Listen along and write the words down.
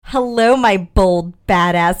Hello, my bold,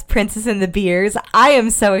 badass princess in the beers. I am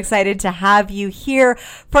so excited to have you here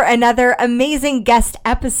for another amazing guest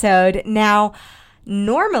episode. Now,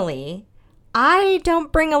 normally, I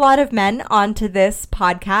don't bring a lot of men onto this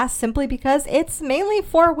podcast simply because it's mainly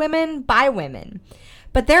for women by women.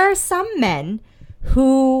 But there are some men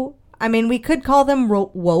who, we could call them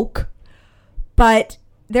woke, but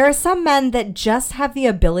there are some men that just have the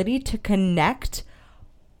ability to connect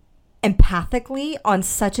empathically on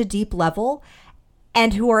such a deep level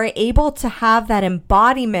and who are able to have that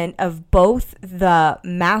embodiment of both the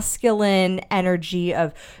masculine energy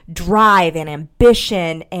of drive and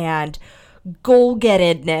ambition and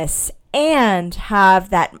goal-gettedness and have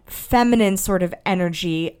that feminine sort of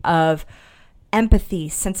energy of empathy,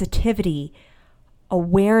 sensitivity,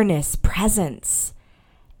 awareness, presence.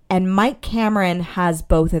 And Mike Cameron has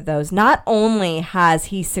both of those. Not only has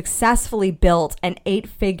he successfully built an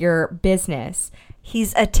 8-figure business,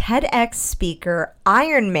 he's a TEDx speaker,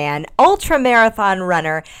 Ironman, ultramarathon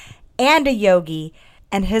runner, and a yogi.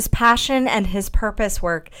 And his passion and his purpose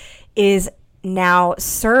work is now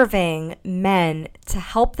serving men to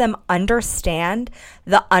help them understand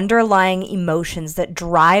the underlying emotions that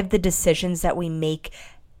drive the decisions that we make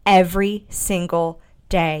every single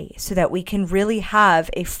day so that we can really have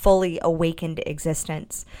a fully awakened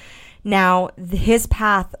existence. Now, his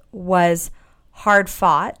path was hard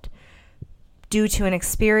fought due to an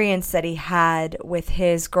experience that he had with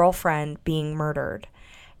his girlfriend being murdered.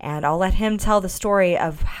 And I'll let him tell the story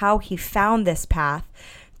of how he found this path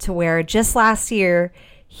to where just last year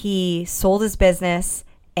he sold his business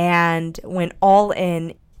and went all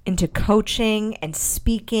into coaching and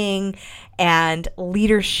speaking and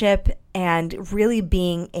leadership and really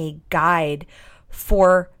being a guide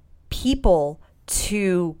for people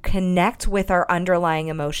to connect with our underlying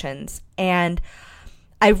emotions. And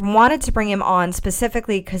I wanted to bring him on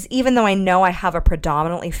specifically because even though I know I have a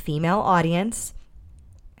predominantly female audience,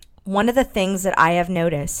 one of the things that I have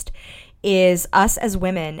noticed is us as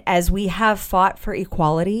women, as we have fought for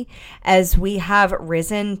equality, as we have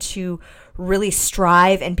risen to really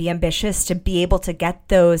strive and be ambitious to be able to get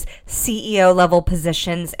those CEO level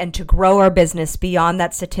positions and to grow our business beyond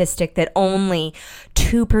that statistic that only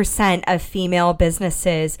 2% of female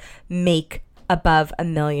businesses make above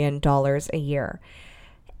 $1 million a year.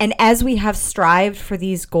 And as we have strived for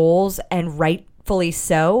these goals, and rightfully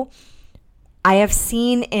so, I have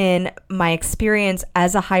seen in my experience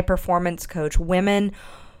as a high performance coach, women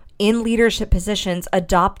in leadership positions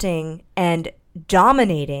adopting and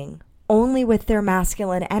dominating only with their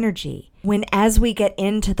masculine energy. When as we get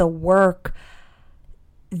into the work,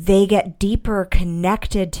 they get deeper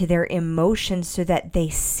connected to their emotions so that they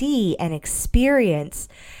see and experience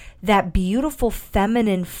that beautiful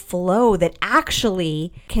feminine flow that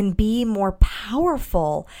actually can be more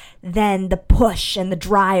powerful than the push and the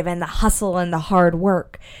drive and the hustle and the hard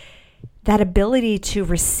work. That ability to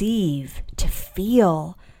receive, to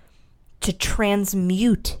feel, to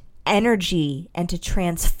transmute energy and to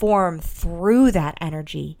transform through that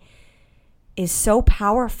energy is so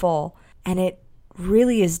powerful, and it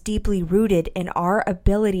really is deeply rooted in our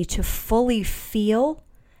ability to fully feel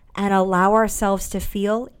and allow ourselves to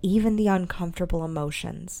feel even the uncomfortable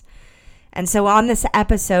emotions. And so on this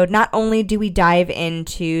episode, not only do we dive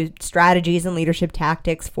into strategies and leadership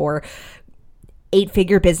tactics for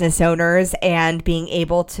 8-figure business owners and being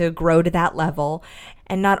able to grow to that level,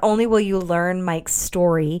 and not only will you learn Mike's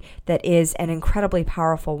story that is an incredibly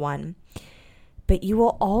powerful one, but you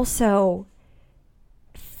will also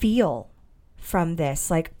feel from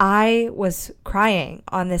this. Like, I was crying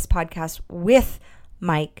on this podcast with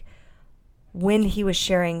Mike when he was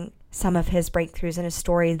sharing some of his breakthroughs in his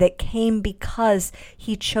story that came because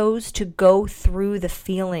he chose to go through the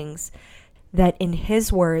feelings that, in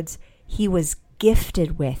his words, he was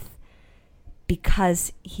gifted with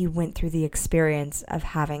because he went through the experience of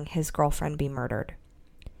having his girlfriend be murdered.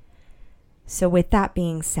 So with that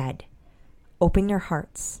being said, open your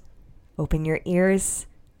hearts, open your ears,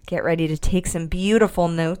 get ready to take some beautiful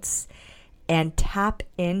notes, and tap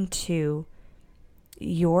into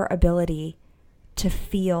your ability to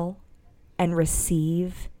feel and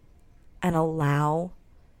receive and allow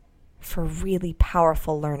for really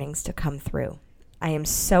powerful learnings to come through. I am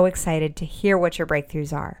so excited to hear what your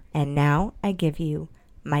breakthroughs are. And now I give you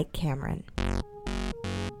Mike Cameron.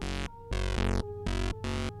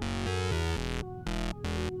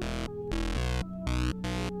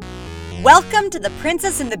 Welcome to the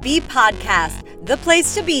Princess and the Bee podcast, the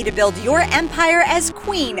place to be to build your empire as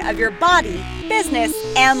queen of your body, business,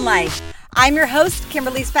 and life. I'm your host,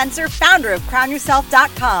 Kimberly Spencer, founder of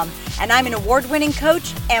CrownYourself.com, and I'm an award-winning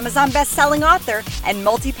coach, Amazon best-selling author, and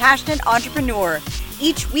multi-passionate entrepreneur.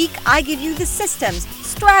 Each week, I give you the systems,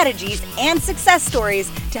 strategies, and success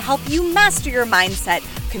stories to help you master your mindset,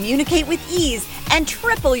 communicate with ease, and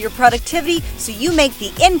triple your productivity so you make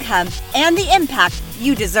the income and the impact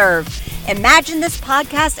you deserve. Imagine this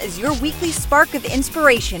podcast as your weekly spark of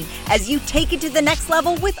inspiration as you take it to the next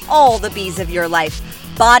level with all the B's of your life: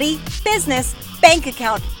 body, business, bank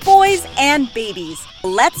account, boys, and babies.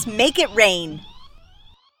 Let's make it rain.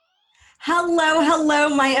 Hello,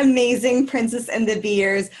 my amazing Princess and the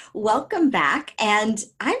Beers. Welcome back. And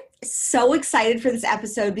I'm so excited for this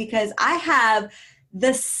episode because I have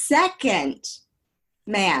the second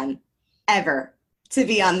man ever to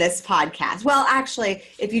be on this podcast. Well, actually,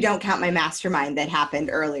 if you don't count my mastermind that happened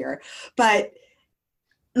earlier. But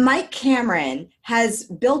Mike Cameron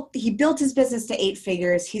built his business to 8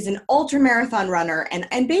 figures. He's an ultramarathon runner,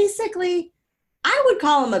 and basically, I would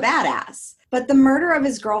call him a badass. But the murder of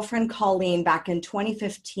his girlfriend, Colleen, back in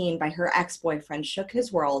 2015 by her ex-boyfriend shook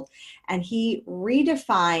his world, and he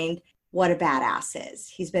redefined what a badass is.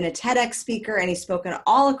 He's been a TEDx speaker, and he's spoken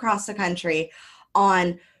all across the country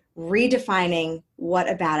on redefining what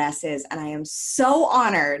a badass is. And I am so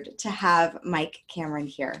honored to have Mike Cameron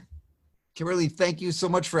here. Kimberly, thank you so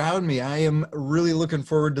much for having me. I am really looking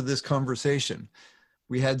forward to this conversation.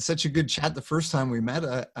 We had such a good chat the first time we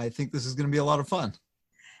met. I think this is going to be a lot of fun.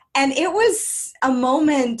 And it was a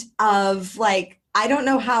moment of like, I don't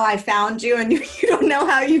know how I found you and you don't know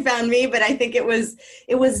how you found me, but I think it was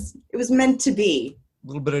meant to be. A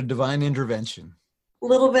little bit of divine intervention.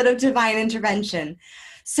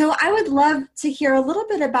 So I would love to hear a little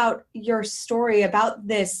bit about your story, about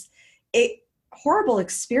this horrible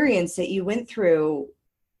experience that you went through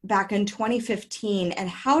back in 2015, and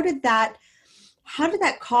how did that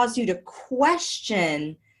cause you to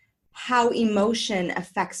question how emotion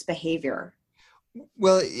affects behavior?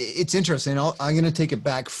 Well, it's interesting. I'm going to take it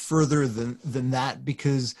back further than that,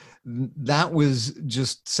 because that was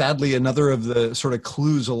just sadly another of the sort of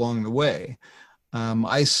clues along the way.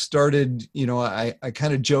 I started, I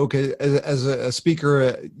kind of joke as a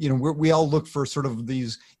speaker, we all look for sort of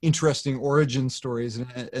these interesting origin stories.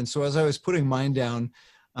 And so as I was putting mine down,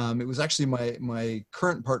 it was actually my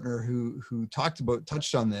current partner who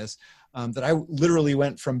touched on this, that I literally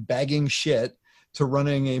went from bagging shit to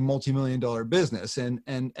running a multi-million-dollar business. And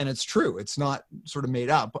it's true. It's not sort of made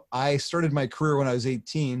up. I started my career when I was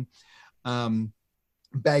 18,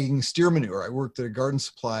 bagging steer manure. I worked at a garden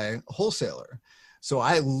supply wholesaler. So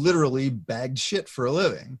I literally bagged shit for a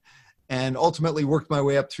living, and ultimately worked my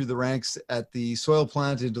way up through the ranks at the soil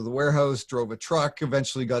plant, into the warehouse, drove a truck,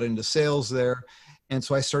 eventually got into sales there. And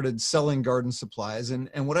so I started selling garden supplies.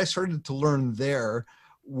 And what I started to learn there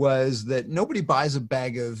was that nobody buys a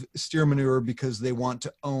bag of steer manure because they want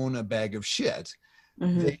to own a bag of shit.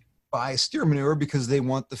 Mm-hmm. They buy steer manure because they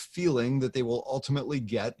want the feeling that they will ultimately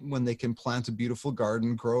get when they can plant a beautiful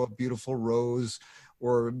garden, grow a beautiful rose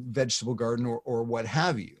or vegetable garden or what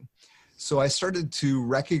have you. So I started to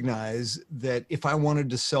recognize that if I wanted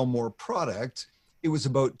to sell more product, it was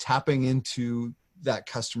about tapping into that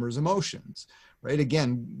customer's emotions, right?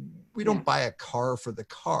 Again, we don't buy a car for the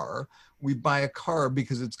car. We buy a car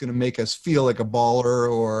because it's going to make us feel like a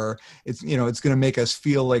baller, or it's going to make us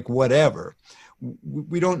feel like whatever.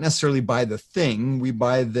 We don't necessarily buy the thing. We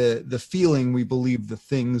buy the feeling we believe the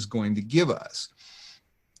thing's going to give us.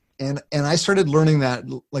 And I started learning that,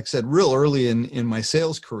 like I said, real early in my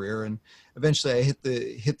sales career. And eventually I hit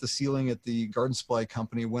the ceiling at the garden supply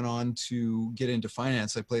company, went on to get into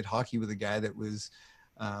finance. I played hockey with a guy that was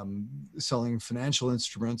selling financial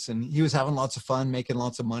instruments, and he was having lots of fun, making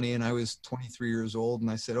lots of money. And I was 23 years old,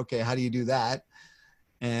 and I said, okay, how do you do that?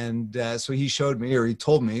 And so he showed me, or he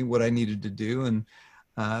told me what I needed to do. And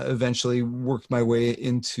eventually worked my way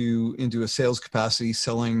into a sales capacity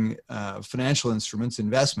selling financial instruments,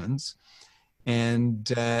 investments. And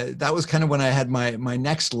that was kind of when I had my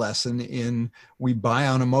next lesson in we buy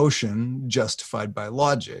on emotion justified by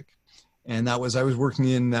logic. And that was, I was working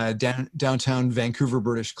in downtown Vancouver,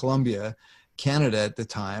 British Columbia, Canada at the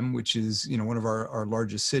time, which is, one of our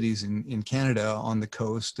largest cities in Canada on the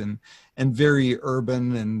coast, and very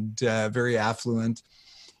urban and very affluent.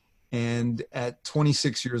 And at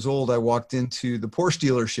 26 years old, I walked into the Porsche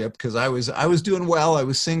dealership because I was doing well. I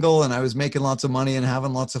was single and I was making lots of money and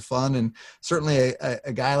having lots of fun. And certainly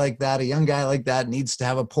a guy like that, a young guy like that, needs to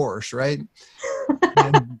have a Porsche, right?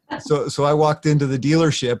 And so I walked into the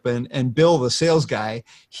dealership, and Bill, the sales guy,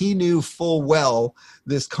 he knew full well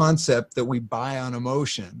this concept that we buy on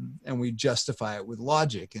emotion and we justify it with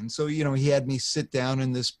logic. And so, he had me sit down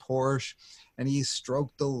in this Porsche, and he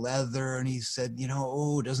stroked the leather and he said,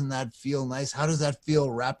 oh, doesn't that feel nice? How does that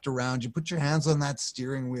feel wrapped around you? Put your hands on that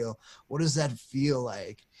steering wheel. What does that feel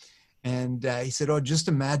like? And he said, oh, just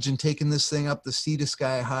imagine taking this thing up the Sea to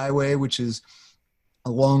Sky Highway, which is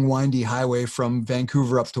a long, windy highway from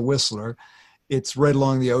Vancouver up to Whistler. It's right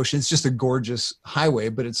along the ocean. It's just a gorgeous highway,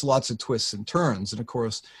 but it's lots of twists and turns. And of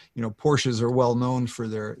course, Porsches are well known for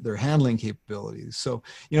their handling capabilities. So,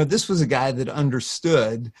 this was a guy that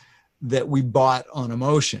understood that we bought on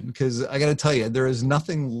emotion, because I got to tell you, there is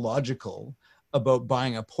nothing logical about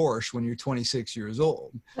buying a Porsche when you're 26 years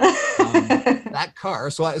old. That car,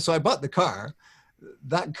 so I bought the car.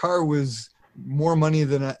 That car was more money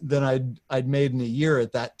than I'd made in a year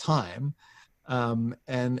at that time.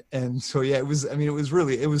 And so, yeah, it was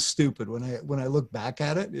stupid. When I look back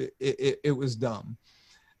at it, it was dumb.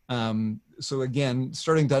 So again,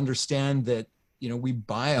 starting to understand that, we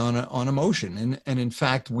buy on emotion, and in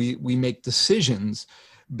fact, we make decisions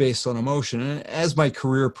based on emotion. And as my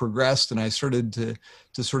career progressed and I started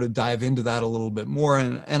to sort of dive into that a little bit more,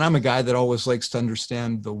 and I'm a guy that always likes to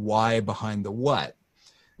understand the why behind the what.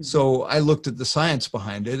 So I looked at the science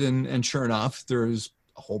behind it, and sure enough, there's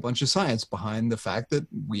a whole bunch of science behind the fact that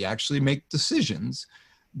we actually make decisions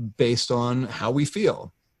based on how we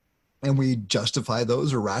feel, and we justify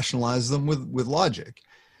those or rationalize them with logic.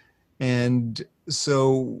 And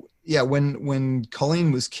so, yeah, when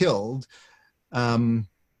Colleen was killed,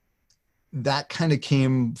 that kind of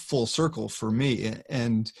came full circle for me.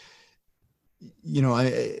 And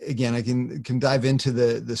I can dive into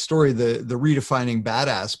the story, the redefining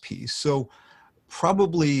badass piece. So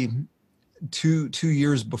probably two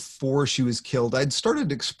years before she was killed, I'd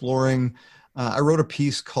started exploring. I wrote a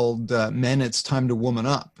piece called "Men, It's Time to Woman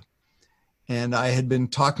Up," and I had been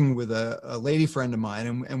talking with a lady friend of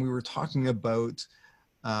mine, and we were talking about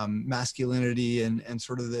masculinity and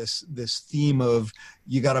sort of this theme of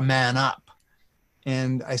you got to man up.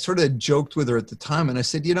 And I sort of joked with her at the time, and I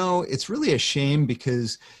said, it's really a shame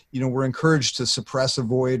because, we're encouraged to suppress,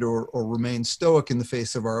 avoid, or remain stoic in the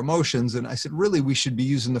face of our emotions. And I said, really, we should be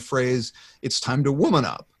using the phrase, it's time to woman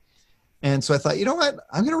up. And so I thought, what,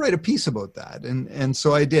 I'm going to write a piece about that. And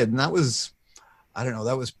so I did. And that was, I don't know,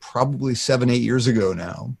 that was probably 7-8 years ago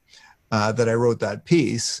now that I wrote that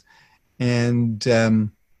piece. And,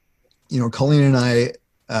 Colleen and I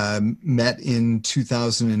met in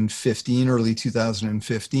 2015, early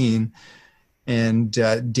 2015, and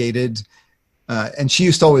dated. And she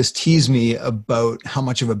used to always tease me about how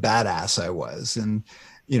much of a badass I was. And,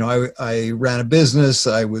 I ran a business.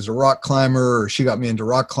 I was a rock climber, or she got me into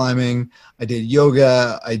rock climbing. I did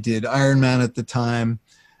yoga. I did Ironman at the time.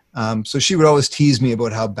 So she would always tease me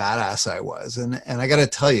about how badass I was. And I got to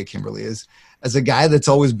tell you, Kimberly, as a guy that's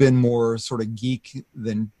always been more sort of geek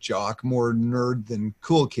than jock, more nerd than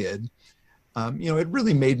cool kid, it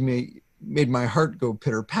really made my heart go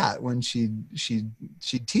pitter pat when she'd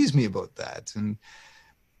tease me about that. And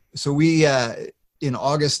so we, in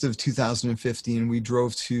August of 2015, we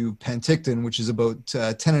drove to Penticton, which is about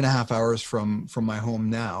 10 and a half hours from my home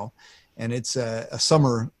now. And it's a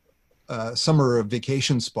summer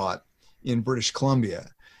vacation spot in British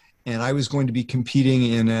Columbia. And I was going to be competing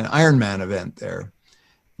in an Ironman event there.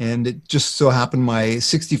 And it just so happened my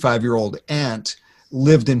 65-year-old aunt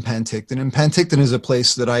lived in Penticton. And Penticton is a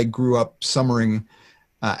place that I grew up summering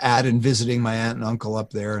at and visiting my aunt and uncle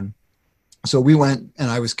up there. And so we went,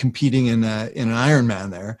 and I was competing in an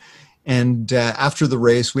Ironman there. And after the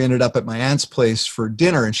race, we ended up at my aunt's place for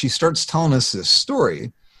dinner. And she starts telling us this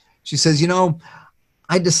story. She says,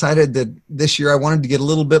 I decided that this year I wanted to get a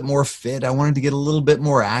little bit more fit. I wanted to get a little bit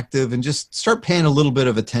more active and just start paying a little bit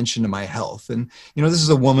of attention to my health. And, this is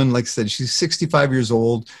a woman, like I said, she's 65 years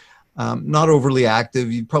old, not overly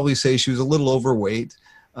active. You'd probably say she was a little overweight.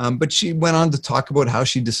 But she went on to talk about how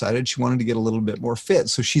she decided she wanted to get a little bit more fit.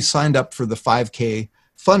 So she signed up for the 5K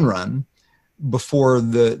fun run before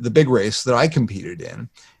the big race that I competed in.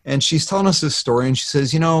 And she's telling us this story, and she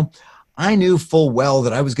says, I knew full well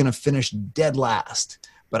that I was going to finish dead last,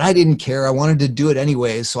 but I didn't care. I wanted to do it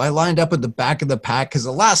anyways. So I lined up at the back of the pack because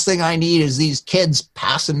the last thing I need is these kids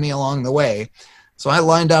passing me along the way. So I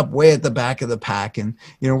lined up way at the back of the pack, and,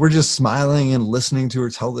 we're just smiling and listening to her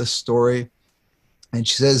tell this story. And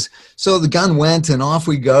she says, so the gun went and off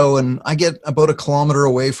we go. And I get about a kilometer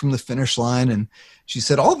away from the finish line. And she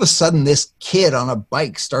said, all of a sudden, this kid on a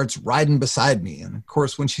bike starts riding beside me. And of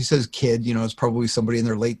course, when she says kid, it's probably somebody in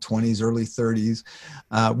their late 20s, early 30s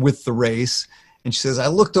with the race. And she says, I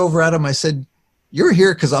looked over at him. I said, you're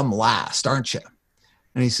here because I'm last, aren't you?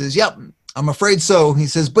 And he says, yep, I'm afraid so. He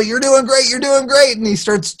says, but you're doing great. You're doing great. And he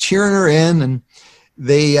starts cheering her in. And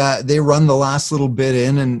they run the last little bit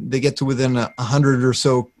in, and they get to within 100 or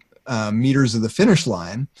so meters of the finish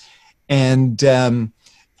line. And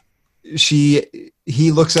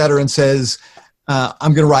he looks at her and says,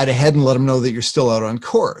 I'm going to ride ahead and let him know that you're still out on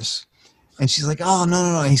course. And she's like, oh,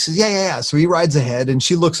 no. He says, yeah. So he rides ahead, and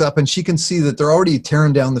she looks up and she can see that they're already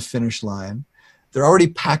tearing down the finish line. They're already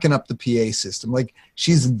packing up the PA system. Like,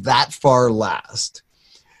 she's that far last.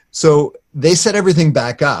 So they set everything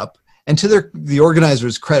back up. And to the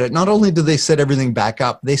organizers' credit, not only do they set everything back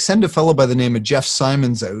up, they send a fellow by the name of Jeff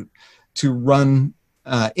Simons out to run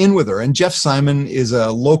in with her. And Jeff Simon is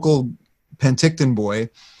a local Penticton boy.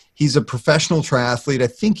 He's a professional triathlete. I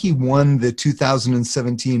think he won the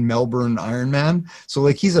 2017 Melbourne Ironman. So,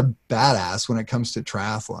 like, he's a badass when it comes to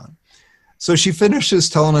triathlon. So she finishes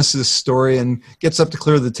telling us this story and gets up to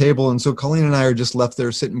clear the table. And so Colleen and I are just left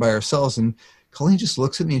there sitting by ourselves. And Colleen just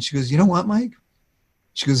looks at me and she goes, you know what, Mike?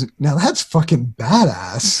 She goes, now that's fucking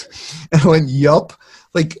badass. And I went, yup.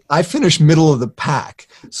 Like, I finished middle of the pack.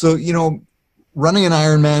 So, you know, running an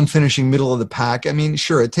Ironman, finishing middle of the pack, I mean,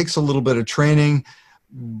 sure, it takes a little bit of training,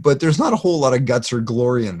 but there's not a whole lot of guts or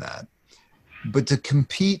glory in that. But to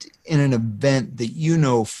compete in an event that you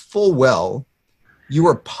know full well you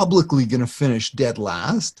are publicly going to finish dead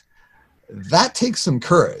last, that takes some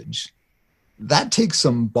courage. That takes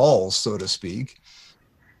some balls, so to speak.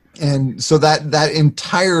 And so that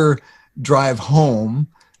entire drive home,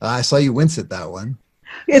 I saw you wince at that one.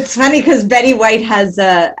 It's funny because Betty White has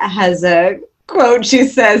a quote. She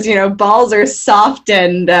says, you know, balls are soft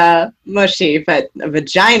and mushy, but a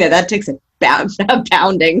vagina, that takes a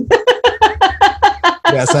pounding.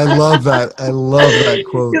 Yes, I love that. I love that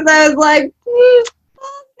quote. Because I was like,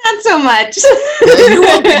 not so much.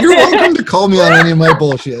 Yeah, you're welcome to call me on any of my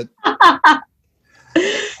bullshit.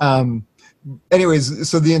 Anyways,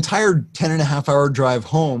 so the entire 10.5-hour drive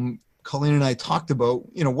home, Colleen and I talked about,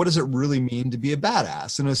 you know, what does it really mean to be a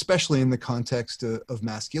badass? And especially in the context of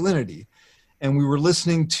masculinity. And we were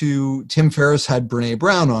listening to Tim Ferriss had Brene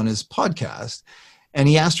Brown on his podcast. And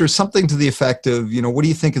he asked her something to the effect of, you know, what do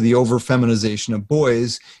you think of the over-feminization of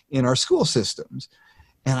boys in our school systems?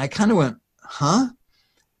 And I kind of went, huh?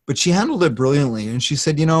 But she handled it brilliantly. And she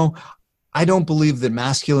said, you know, I don't believe that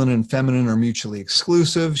masculine and feminine are mutually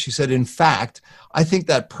exclusive. She said, in fact, I think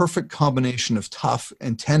that perfect combination of tough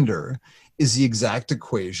and tender is the exact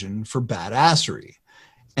equation for badassery.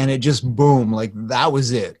 And it just, boom, like that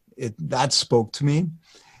was it. That spoke to me.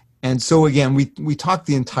 And so again, we talked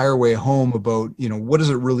the entire way home about, you know, what does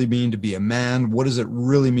it really mean to be a man? What does it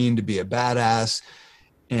really mean to be a badass?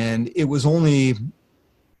 And it was only,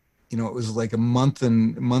 you know, it was like a month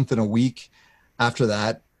and a week after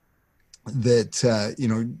that, you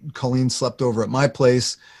know, Colleen slept over at my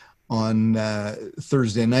place on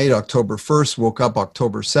Thursday night, October 1st, woke up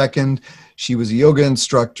October 2nd. She was a yoga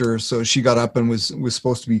instructor, so she got up and was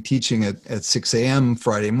supposed to be teaching at 6 a.m.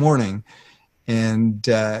 Friday morning, and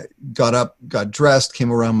got up, got dressed,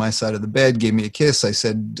 came around my side of the bed, gave me a kiss. I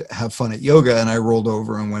said, have fun at yoga, and I rolled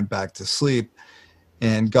over and went back to sleep,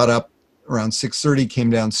 and got up around 6:30, came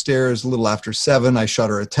downstairs a little after 7. I shot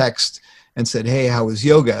her a text and said, hey, how was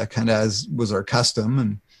yoga? Kind of as was our custom.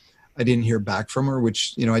 And I didn't hear back from her,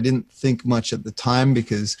 which, you know, I didn't think much at the time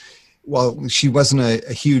because while she wasn't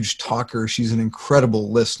a huge talker, she's an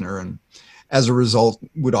incredible listener. And as a result,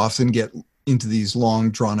 would often get into these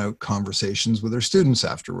long drawn out conversations with her students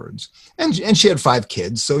afterwards. And she had 5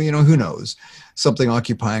 kids. So, you know, who knows, something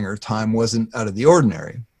occupying her time wasn't out of the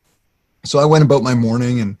ordinary. So I went about my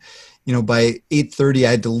morning, and, you know, by 8:30,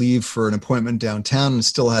 I had to leave for an appointment downtown and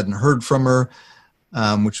still hadn't heard from her,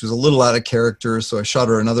 which was a little out of character. So I shot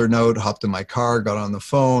her another note, hopped in my car, got on the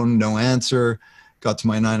phone, no answer, got to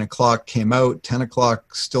my 9 o'clock, came out, 10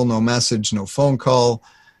 o'clock, still no message, no phone call.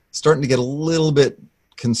 Starting to get a little bit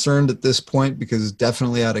concerned at this point because it's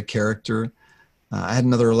definitely out of character. I had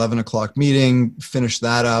another 11 o'clock meeting, finished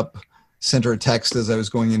that up, sent her a text as I was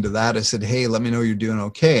going into that. I said, hey, let me know you're doing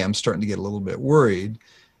okay. I'm starting to get a little bit worried.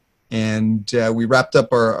 And we wrapped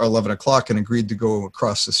up our 11 o'clock and agreed to go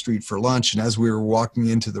across the street for lunch. And as we were walking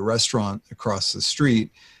into the restaurant across the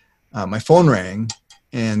street, my phone rang,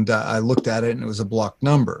 and I looked at it, and it was a blocked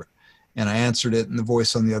number. And I answered it, and the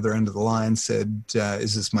voice on the other end of the line said,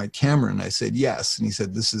 is this Mike Cameron? I said, yes. And he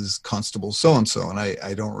said, this is Constable so-and-so. And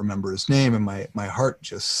I don't remember his name, and my heart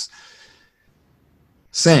just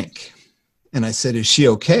sank. And I said, is she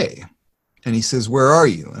okay? And he says, where are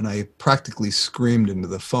you? And I practically screamed into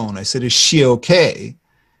the phone. I said, is she okay?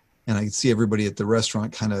 And I could see everybody at the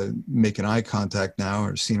restaurant kind of making eye contact now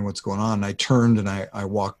or seeing what's going on. And I turned and I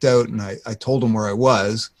walked out, and I told him where I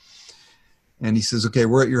was. And he says, okay,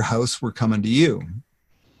 we're at your house. We're coming to you.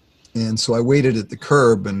 And so I waited at the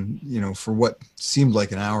curb, and, for what seemed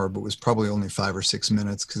like an hour, but was probably only 5 or 6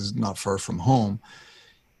 minutes, because not far from home.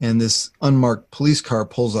 And this unmarked police car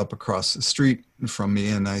pulls up across the street from me,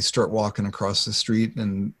 and I start walking across the street,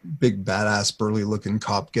 and big badass burly looking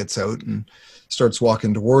cop gets out and starts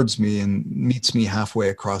walking towards me and meets me halfway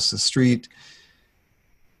across the street.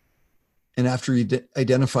 And after he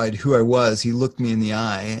identified who I was, he looked me in the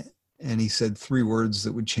eye and he said 3 words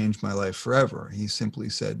that would change my life forever. He simply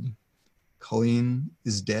said, "Colleen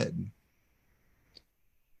is dead.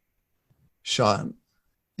 Shot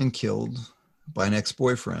and killed by an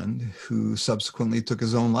ex-boyfriend who subsequently took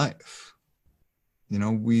his own life."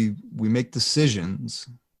 We make decisions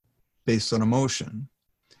based on emotion.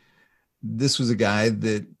 This was a guy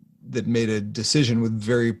that made a decision with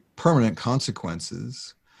very permanent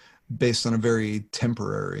consequences based on a very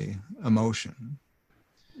temporary emotion.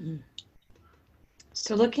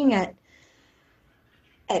 So looking at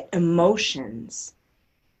emotions,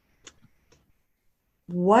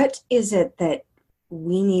 what is it that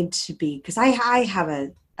we need to be, because I have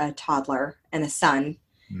a toddler and a son,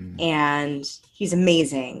 and he's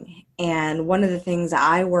amazing. And one of the things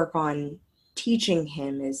I work on teaching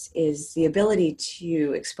him is the ability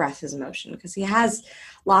to express his emotion, because he has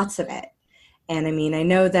lots of it. And I mean, I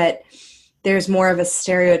know that there's more of a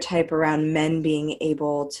stereotype around men being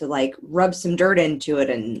able to like rub some dirt into it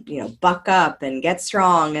and, buck up and get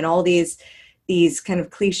strong and all these kind of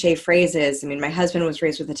cliche phrases. I mean, my husband was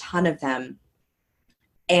raised with a ton of them.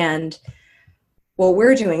 And what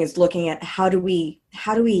we're doing is looking at how do we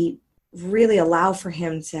really allow for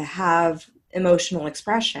him to have emotional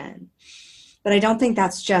expression. But I don't think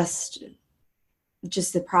that's just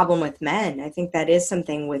the problem with men. I think that is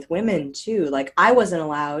something with women too. Like, I wasn't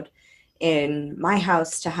allowed in my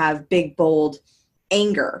house to have big, bold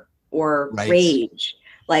anger or rage.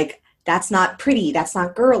 Like, that's not pretty. That's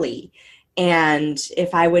not girly. And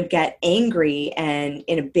if I would get angry and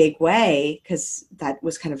in a big way, because that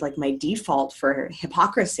was kind of like my default for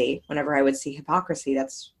hypocrisy, whenever I would see hypocrisy,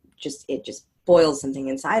 it just boils something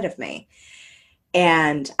inside of me.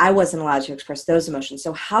 And I wasn't allowed to express those emotions.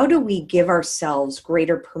 So how do we give ourselves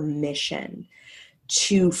greater permission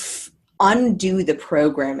to undo the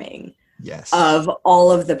programming of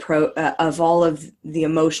all of the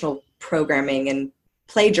emotional programming and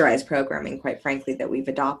plagiarized programming, quite frankly, that we've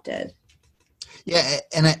adopted? Yeah,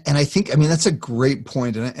 and I think, I mean, that's a great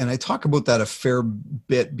point, and I talk about that a fair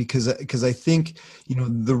bit because I think,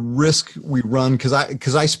 the risk we run, because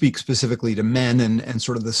I speak specifically to men and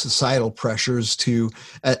sort of the societal pressures to,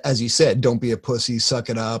 as you said, don't be a pussy, suck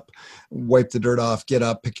it up, wipe the dirt off, get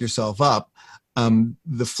up, pick yourself up.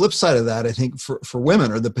 The flip side of that, I think, for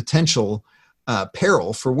women, or the potential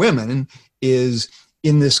peril for women, is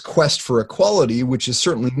in this quest for equality, which is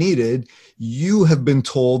certainly needed. You have been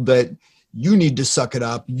told that you need to suck it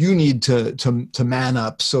up. You need to man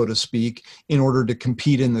up, so to speak, in order to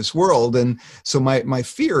compete in this world. And so my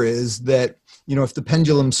fear is that, if the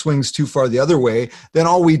pendulum swings too far the other way, then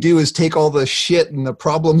all we do is take all the shit and the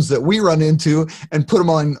problems that we run into and put them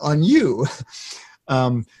on you.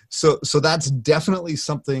 So that's definitely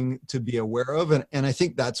something to be aware of. And I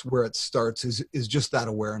think that's where it starts, is just that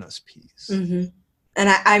awareness piece. Mm-hmm. And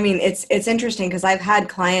I mean, it's interesting because I've had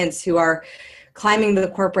clients who are climbing the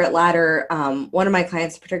corporate ladder. One of my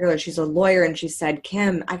clients in particular, she's a lawyer, and she said,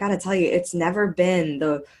 "Kim, I got to tell you, it's never been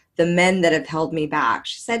the men that have held me back."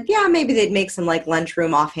 She said, "Yeah, maybe they'd make some like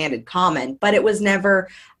lunchroom offhanded comment, but it was never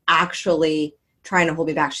actually trying to hold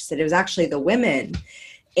me back." She said, "It was actually the women."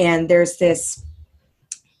 And there's this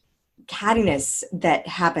cattiness that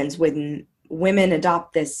happens when women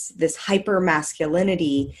adopt this hyper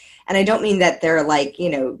masculinity. And I don't mean that they're like,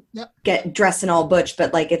 get dressed in all butch,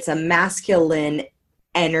 but like it's a masculine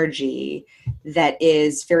energy that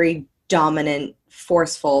is very dominant,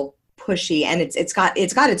 forceful, pushy, and it's got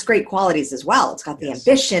its great qualities as well. It's got the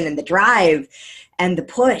ambition and the drive and the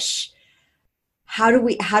push. How do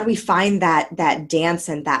we find that dance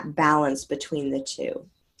and that balance between the two?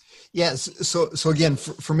 Yes. So again,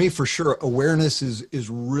 for me, for sure, awareness is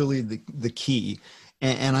really the key.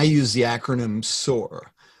 And I use the acronym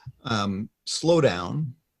SOAR. Slow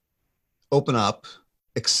down, open up,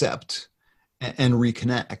 accept, and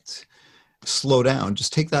reconnect. Slow down.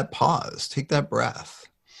 Just take that pause. Take that breath.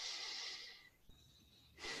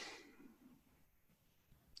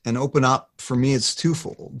 And open up, for me, it's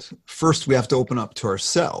twofold. First, we have to open up to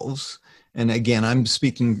ourselves. And again, I'm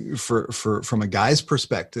speaking from a guy's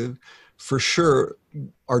perspective. For sure,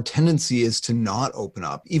 our tendency is to not open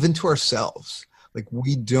up, even to ourselves. Like,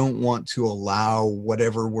 we don't want to allow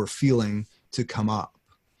whatever we're feeling to come up.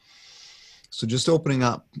 So just opening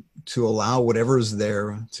up to allow whatever is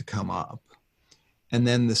there to come up. And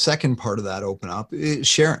then the second part of that open up is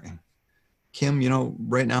sharing. Kim,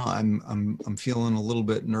 right now I'm feeling a little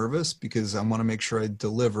bit nervous because I want to make sure I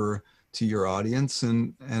deliver to your audience,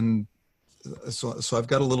 and so I've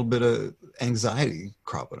got a little bit of anxiety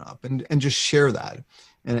cropping up, and just share that.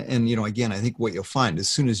 And again, I think what you'll find as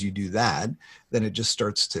soon as you do that, then it just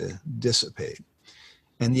starts to dissipate.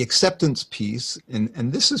 And the acceptance piece,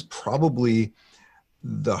 and this is probably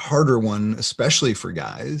the harder one, especially for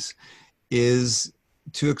guys, is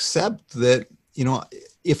to accept that,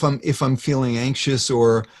 if I'm feeling anxious,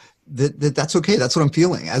 or that's okay, that's what I'm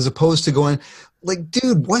feeling, as opposed to going like,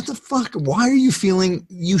 dude, what the fuck? Why are you feeling,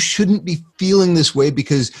 you shouldn't be feeling this way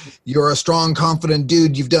because you're a strong, confident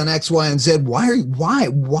dude, you've done X, Y, and Z.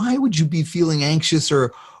 Why would you be feeling anxious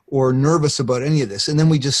or nervous about any of this? And then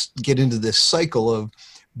we just get into this cycle of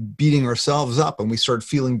beating ourselves up, and we start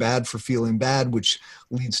feeling bad for feeling bad, which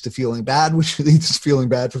leads to feeling bad, which leads to feeling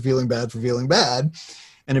bad for feeling bad for feeling bad.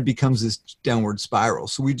 And it becomes this downward spiral.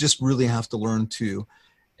 So we just really have to learn to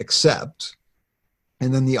accept.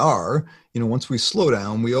 And then the R, once we slow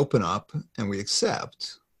down, we open up and we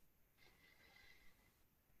accept,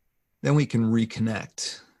 then we can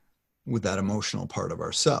reconnect with that emotional part of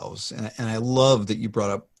ourselves. And I love that you brought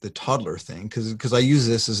up the toddler thing, because I use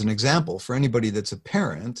this as an example for anybody that's a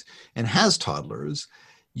parent and has toddlers.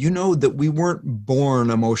 That we weren't born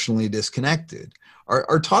emotionally disconnected.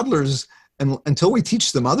 Our toddlers, and until we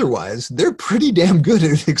teach them otherwise, they're pretty damn good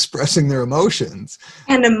at expressing their emotions.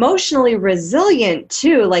 And emotionally resilient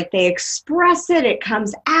too. Like, they express it, it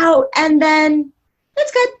comes out, and then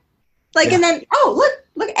that's good. And then, oh,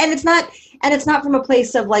 look. And it's not from a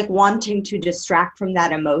place of like wanting to distract from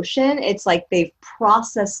that emotion. It's like they've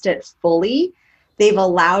processed it fully. They've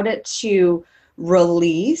allowed it to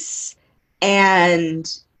release.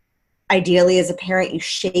 And ideally, as a parent, you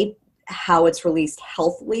shape how it's released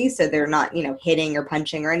healthily, so they're not, hitting or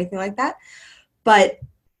punching or anything like that. But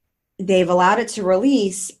they've allowed it to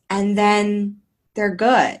release, and then they're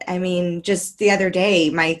good. I mean, just the other day,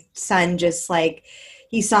 my son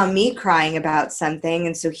he saw me crying about something,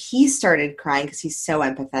 and so he started crying because he's so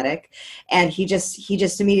empathetic, and he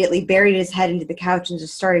just immediately buried his head into the couch and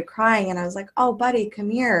just started crying. And I was like, "Oh, buddy, come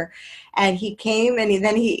here." And he came, and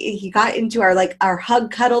then he got into our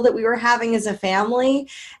hug cuddle that we were having as a family,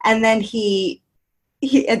 and then he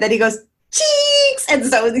goes, "Cheeks," and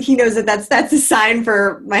so he knows that's a sign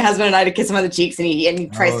for my husband and I to kiss him on the cheeks, and he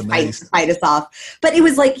tries to fight us off. But it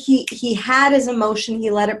was like he had his emotion,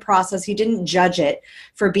 he let it process, he didn't judge it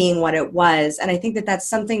for being what it was. And I think that that's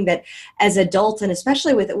something that as adults, and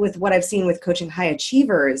especially with what I've seen with coaching high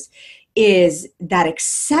achievers, is that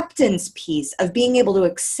acceptance piece of being able to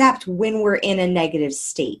accept when we're in a negative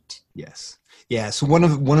state. Yes. Yeah. So one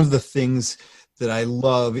of the things that I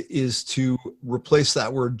love is to replace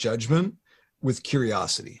that word judgment with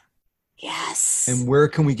curiosity. Yes. And where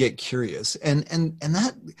can we get curious? And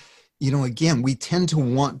that, again, we tend to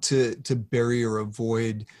want to bury or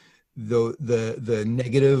avoid the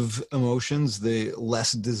negative emotions, the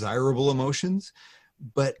less desirable emotions,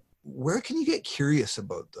 but where can you get curious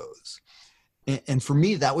about those? And for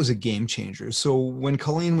me, that was a game changer. So when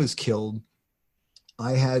Colleen was killed,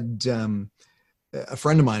 I had a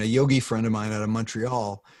friend of mine, a yogi friend of mine out of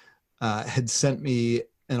Montreal, had sent me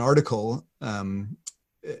an article.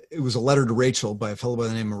 It was a letter to Rachel by a fellow by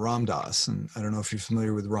the name of Ram Dass. And I don't know if you're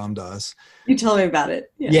familiar with Ram Dass. You told me about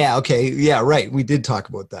it. Yeah. Okay. Yeah, right. We did talk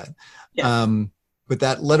about that. Yeah. But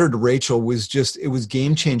that letter to Rachel was it was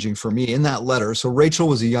game changing for me in that letter. So Rachel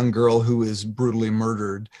was a young girl who was brutally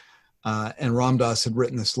murdered. And Ram Dass had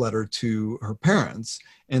written this letter to her parents.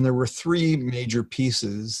 And there were three major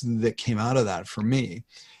pieces that came out of that for me.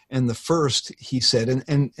 And the first, he said,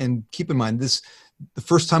 and keep in mind, the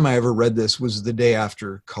first time I ever read this was the day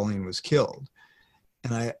after Colleen was killed.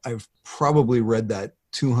 And I've probably read that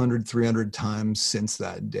 200, 300 times since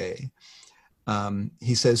that day.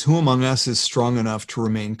 He says, "Who among us is strong enough to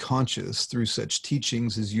remain conscious through such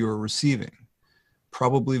teachings as you are receiving?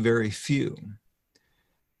 Probably very few."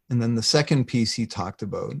 And then the second piece he talked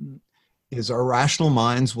about is our rational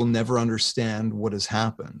minds will never understand what has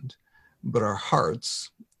happened, but our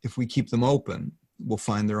hearts, if we keep them open, will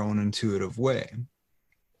find their own intuitive way.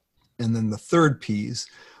 And then the third piece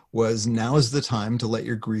was, now is the time to let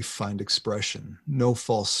your grief find expression, no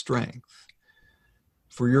false strength.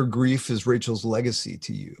 For your grief is Rachel's legacy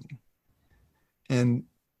to you. And,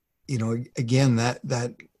 again,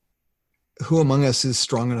 that who among us is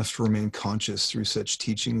strong enough to remain conscious through such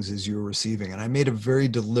teachings as you're receiving? And I made a very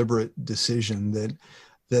deliberate decision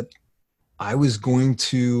that I was going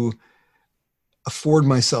to afford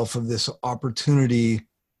myself of this opportunity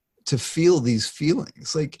to feel these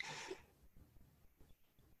feelings. Like,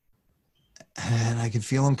 and I can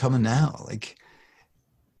feel them coming now. Like,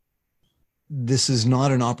 this is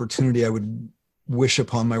not an opportunity I would wish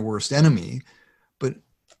upon my worst enemy, but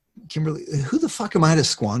Kimberly, who the fuck am I to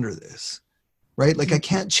squander this? Right? Like, I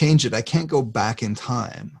can't change it. I can't go back in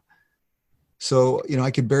time. So, you know,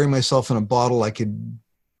 I could bury myself in a bottle. I could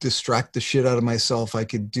distract the shit out of myself. I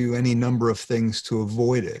could do any number of things to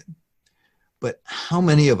avoid it. But how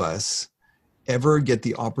many of us ever get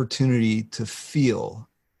the opportunity to feel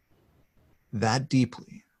that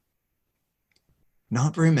deeply?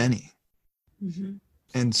 Not very many. Mm-hmm.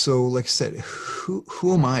 And so, like I said,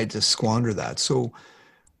 who am I to squander that? So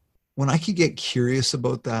when I could get curious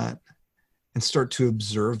about that and start to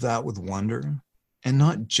observe that with wonder and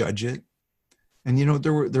not judge it. And, you know,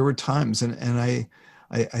 there were times, and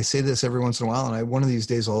I say this every once in a while, and one of these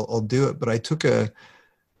days I'll do it, but I took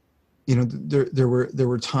you know, there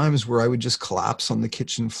were times where I would just collapse on the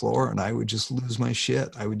kitchen floor and I would just lose my shit.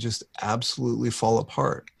 I would just absolutely fall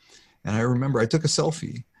apart. And I remember I took a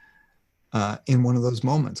selfie in one of those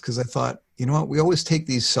moments, because I thought, you know what, we always take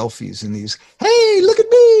these selfies and these, hey, look at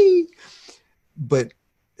me. But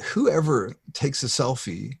whoever takes a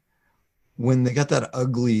selfie when they got that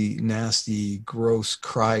ugly, nasty, gross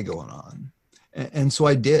cry going on? And so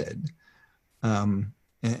I did. And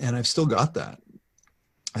I've still got that.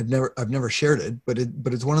 I've never shared it, but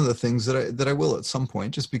it's one of the things that I will at some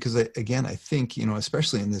point, just because I think, you know,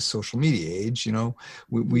 especially in this social media age, you know,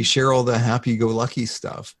 we share all the happy-go-lucky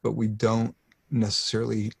stuff, but we don't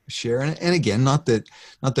necessarily share. And again, not that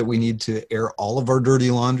we need to air all of our dirty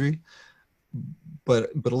laundry, but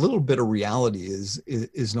a little bit of reality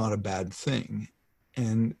is not a bad thing.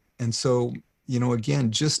 And so, you know,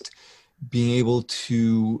 again, just being able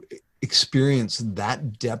to experience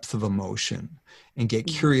that depth of emotion and get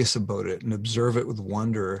curious about it and observe it with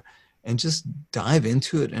wonder and just dive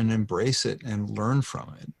into it and embrace it and learn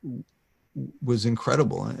from it was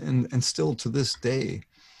incredible. And still to this day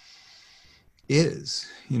is,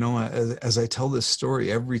 you know, as I tell this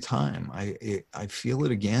story every time, I feel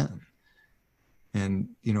it again. And,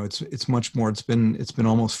 you know, it's much more, it's been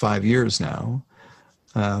almost 5 years now,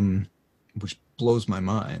 which blows my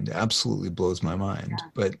mind, absolutely blows my mind. Yeah.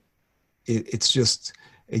 But it's just,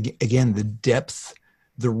 again, the depth,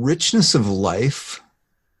 the richness of life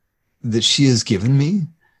that she has given me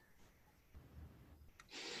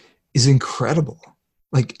is incredible,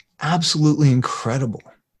 like absolutely incredible.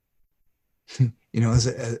 You know,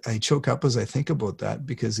 as I choke up as I think about that,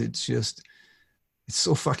 because it's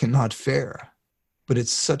so fucking not fair, but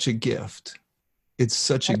it's such a gift. It's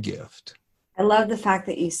such a gift. I love the fact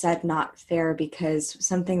that you said not fair, because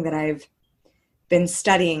something that I've been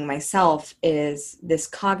studying myself is this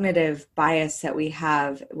cognitive bias that we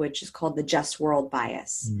have, which is called the just world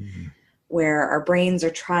bias, where our brains are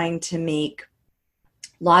trying to make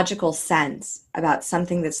logical sense about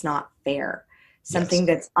something that's not fair, something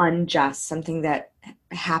that's unjust, something that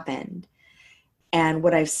happened. And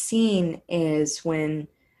what I've seen is when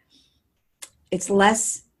it's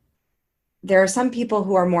less, there are some people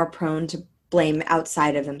who are more prone to blame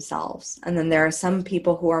outside of themselves. And then there are some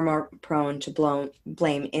people who are more prone to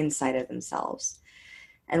blame inside of themselves.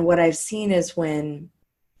 And what I've seen is when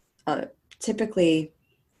typically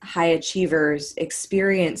high achievers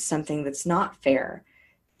experience something that's not fair,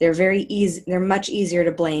 they're much easier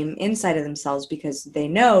to blame inside of themselves because they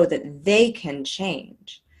know that they can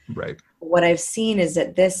change. Right. What I've seen is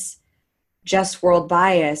that this just world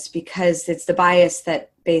bias, because it's the bias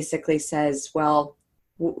that basically says, well,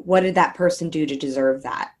 what did that person do to deserve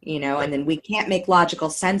that? You know, and then we can't make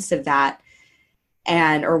logical sense of that.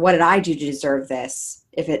 Or what did I do to deserve this?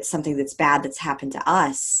 If it's something that's bad that's happened to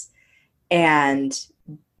us. And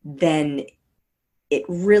then it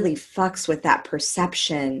really fucks with that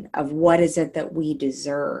perception of what is it that we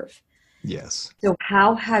deserve. Yes. So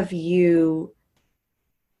how have you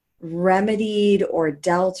remedied or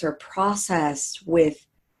dealt or processed with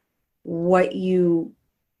what you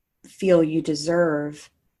feel you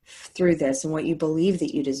deserve through this and what you believe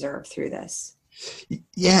that you deserve through this?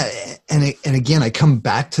 Yeah. And again, I come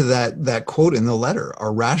back to that quote in the letter: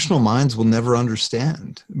 our rational minds will never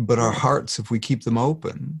understand, but our hearts, if we keep them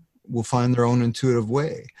open, will find their own intuitive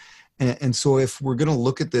way. And so if we're going to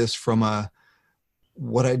look at this from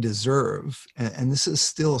what I deserve, and this is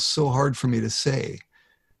still so hard for me to say,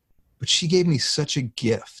 but she gave me such a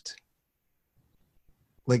gift,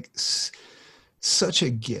 like such a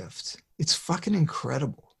gift. It's fucking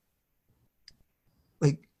incredible.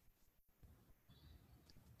 Like,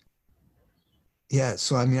 yeah.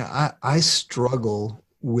 So, I mean, I struggle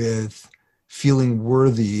with feeling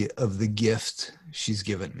worthy of the gift she's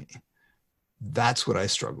given me. That's what I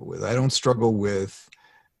struggle with. I don't struggle with,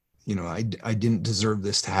 I didn't deserve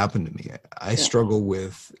this to happen to me. I struggle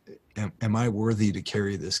with, am I worthy to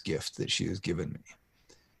carry this gift that she has given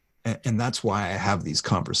me? And that's why I have these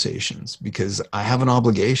conversations, because I have an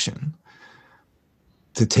obligation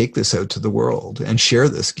to take this out to the world and share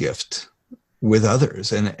this gift with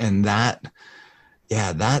others. And that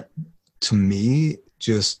to me,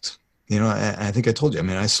 just, I think I told you,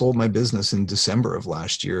 I sold my business in December of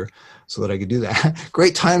last year so that I could do that.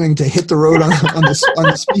 Great timing to hit the road on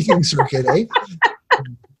the speaking circuit, eh?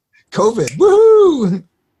 COVID, woohoo!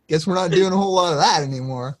 Guess we're not doing a whole lot of that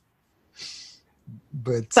anymore.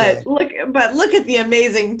 But look at the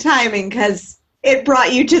amazing timing, because it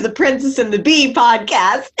brought you to the Princess and the Bee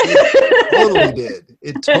podcast.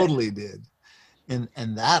 It totally did.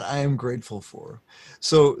 And that I am grateful for.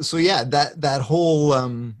 So yeah, that whole,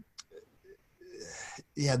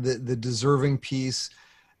 the deserving piece,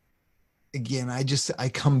 again, I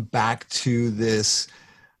come back to this,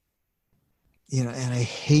 and I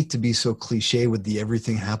hate to be so cliche with the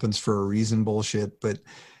everything happens for a reason bullshit, but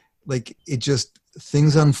like, it just,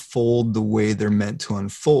 things unfold the way they're meant to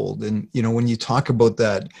unfold. And, when you talk about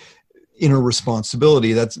that inner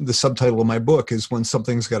responsibility, that's the subtitle of my book, is when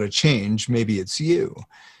something's got to change, maybe it's you.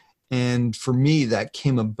 And for me, that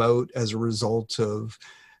came about as a result of,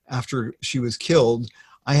 after she was killed,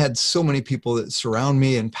 I had so many people that surround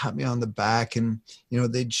me and pat me on the back, and,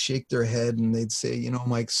 they'd shake their head and they'd say,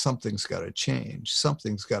 Mike, something's got to change.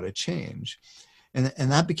 Something's got to change.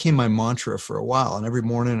 And that became my mantra for a while. And every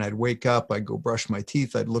morning I'd wake up, I'd go brush my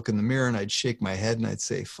teeth, I'd look in the mirror and I'd shake my head and I'd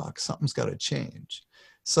say, fuck, something's got to change.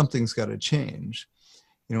 Something's got to change.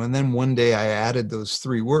 And then one day I added those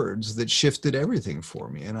 3 words that shifted everything for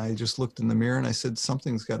me. And I just looked in the mirror and I said,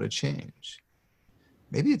 something's got to change.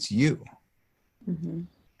 Maybe it's you. Mm-hmm.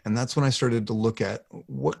 And that's when I started to look at,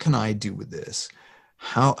 what can I do with this?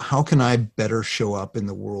 How can I better show up in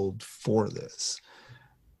the world for this?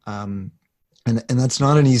 And that's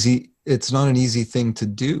not an easy thing to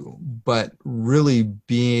do, but really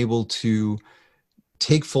being able to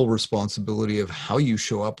take full responsibility of how you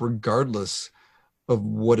show up, regardless of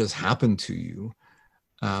what has happened to you.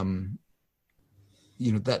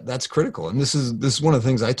 That's critical. And this is one of the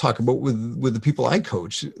things I talk about with the people I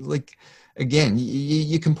coach. Like, again,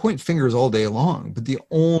 you can point fingers all day long, but the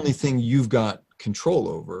only thing you've got control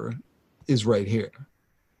over is right here.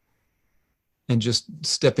 And just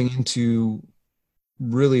stepping into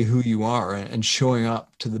really who you are and showing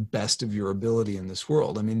up to the best of your ability in this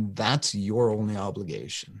world. That's your only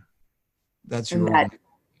obligation. That's your only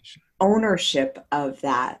obligation. Ownership of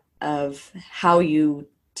that, of how you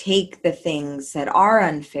take the things that are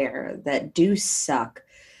unfair, that do suck,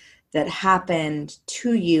 that happened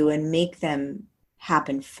to you, and make them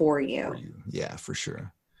happen for you. Yeah, for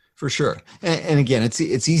sure. And again, it's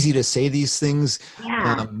easy to say these things.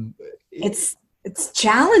 Yeah. It's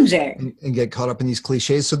challenging and get caught up in these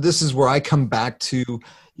cliches. So this is where I come back to,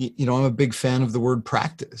 I'm a big fan of the word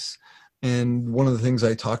practice. And one of the things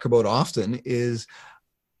I talk about often is,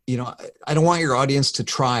 I don't want your audience to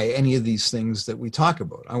try any of these things that we talk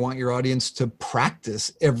about. I want your audience to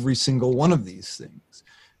practice every single one of these things,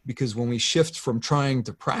 because when we shift from trying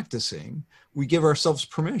to practicing, we give ourselves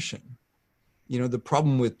permission. The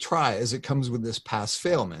problem with try is it comes with this pass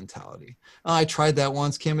fail mentality. Oh, I tried that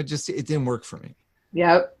once, Kim, it didn't work for me.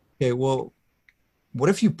 Yep. Okay, well, what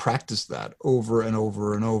if you practiced that over and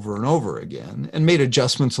over and over and over again and made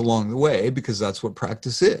adjustments along the way, because that's what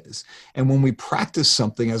practice is. And when we practice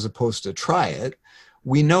something as opposed to try it,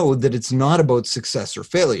 we know that it's not about success or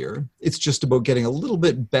failure. It's just about getting a little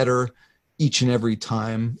bit better each and every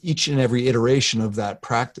time, each and every iteration of that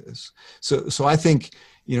practice. So I think,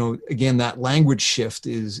 again, that language shift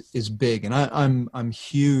is big. And I'm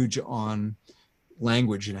huge on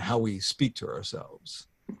language and how we speak to ourselves.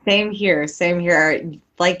 Same here.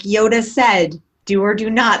 Like Yoda said, do or do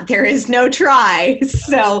not, there is no try.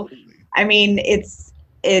 So,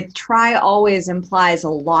 try always implies a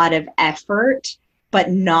lot of effort, but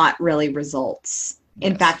not really results.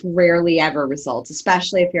 In fact, rarely ever results,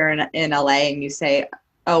 especially if you're in LA and you say,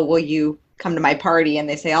 oh, will you come to my party? And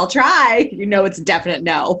they say, I'll try. It's a definite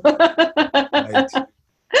no. Right.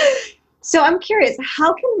 So I'm curious,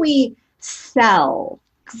 how can we sell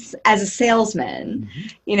as a salesman,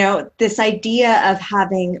 this idea of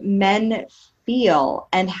having men feel,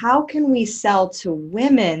 and how can we sell to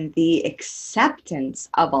women the acceptance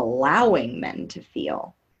of allowing men to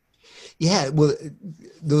feel? Yeah, well,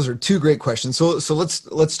 those are 2 great questions. So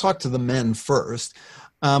let's talk to the men first.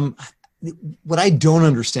 What I don't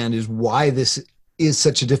understand is why this is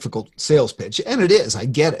such a difficult sales pitch, and it is, I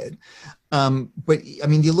get it. But I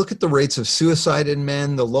mean, you look at the rates of suicide in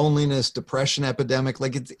men, the loneliness, depression epidemic,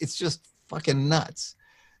 like it's just fucking nuts.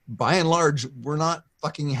 By and large, we're not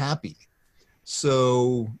fucking happy.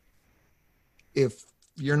 So if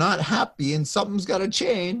you're not happy and something's got to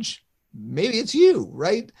change, maybe it's you,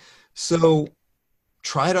 right? So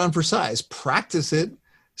try it on for size, practice it,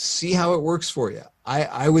 see how it works for you.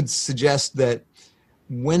 I would suggest that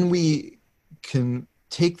when we can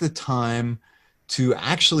take the time to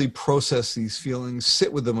actually process these feelings,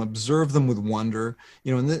 sit with them, observe them with wonder,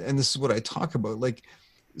 you know, and this is what I talk about. Like,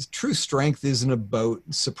 true strength isn't about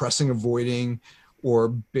suppressing, avoiding, or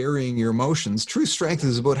burying your emotions. True strength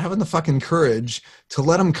is about having the fucking courage to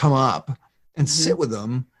let them come up and sit with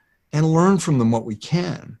them and learn from them what we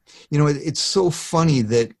can. You know, it's so funny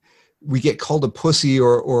that we get called a pussy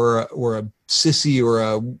or a sissy or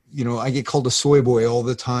a, you know, I get called a soy boy all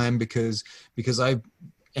the time because I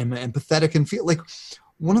am empathetic and feel like.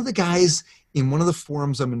 One of the guys in one of the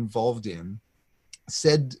forums I'm involved in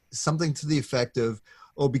said something to the effect of,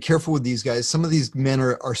 oh, be careful with these guys. Some of these men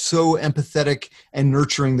are so empathetic and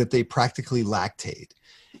nurturing that they practically lactate.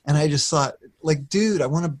 And I just thought, like, dude, I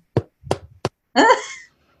want to,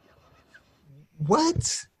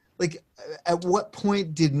 what? Like, at what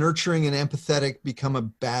point did nurturing and empathetic become a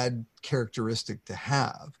bad characteristic to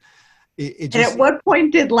have? It just, and at what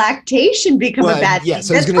point did lactation become a bad thing?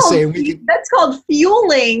 Yes, I was going to say that's called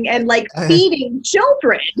fueling and like feeding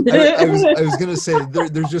children. I was going to say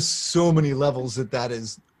there's just so many levels that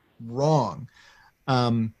is wrong.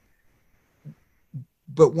 But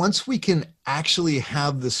once we can actually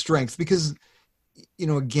have the strength, because, you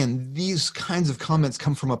know, again, these kinds of comments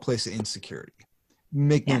come from a place of insecurity.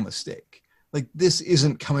 Make no mistake. Like, this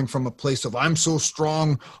isn't coming from a place of, I'm so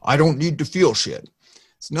strong, I don't need to feel shit.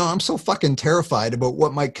 No, I'm so fucking terrified about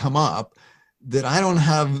what might come up that I don't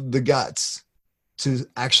have the guts to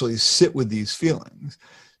actually sit with these feelings.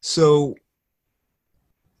 So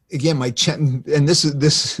again, and this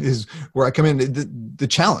is where I come in, the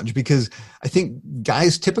challenge, because I think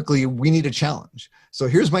guys, typically we need a challenge. So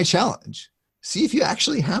here's my challenge. See if you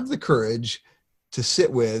actually have the courage to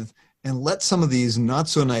sit with and let some of these not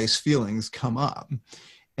so nice feelings come up.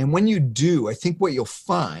 And when you do, I think what you'll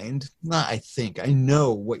find, I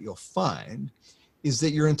know what you'll find is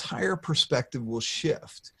that your entire perspective will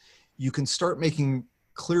shift. You can start making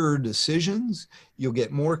clearer decisions. You'll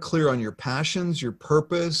get more clear on your passions, your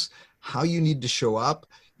purpose, how you need to show up.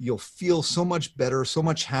 You'll feel so much better, so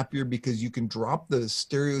much happier, because you can drop the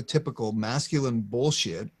stereotypical masculine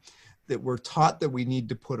bullshit that we're taught that we need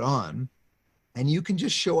to put on. And you can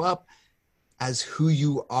just show up as who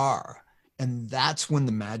you are. And that's when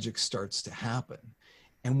the magic starts to happen.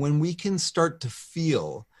 And when we can start to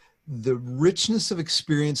feel the richness of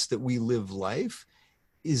experience that we live life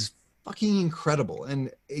is fucking incredible. And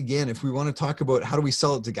again, if we want to talk about how do we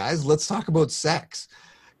sell it to guys, let's talk about sex.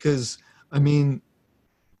 Because, I mean,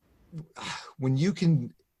 when you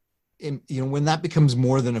can, you know, when that becomes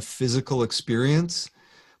more than a physical experience,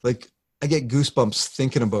 like, I get goosebumps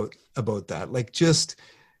thinking about that. Like, just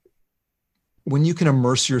when you can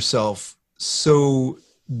immerse yourself so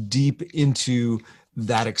deep into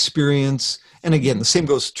that experience. And again, the same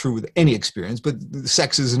goes true with any experience, but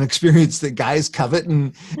sex is an experience that guys covet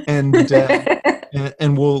and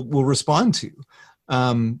will respond to.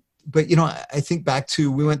 But, you know, I think back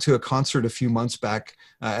to, we went to a concert a few months back.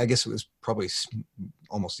 I guess it was probably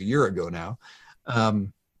almost a year ago now.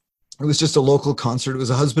 It was just a local concert. It was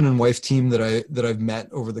a husband and wife team that I've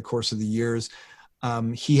met over the course of the years.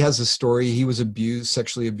 He has a story. He was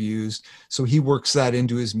sexually abused. So he works that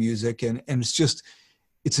into his music, and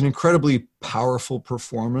it's an incredibly powerful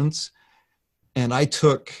performance. And I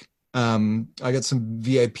got some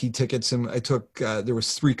VIP tickets, and there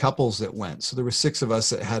was 3 couples that went. So there were 6 of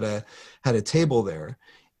us that had a table there.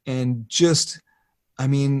 And just, I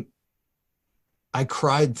mean, I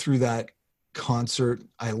cried through that concert.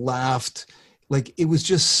 I laughed. Like, it was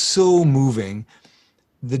just so moving.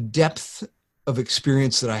 The depth of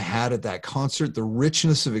experience that I had at that concert, the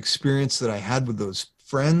richness of experience that I had with those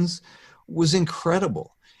friends was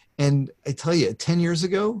incredible. And I tell you, 10 years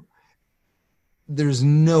ago, there's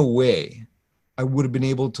no way I would have been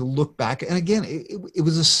able to look back. And again, it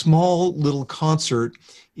was a small little concert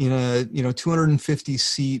in a 250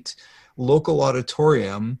 seat local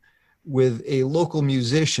auditorium with a local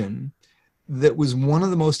musician that was one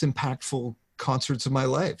of the most impactful concerts of my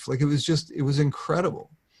life. Like, it was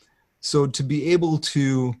incredible. So to be able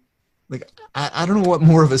to, like, I don't know what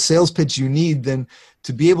more of a sales pitch you need than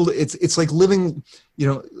to be able to, it's like living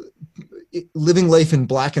life in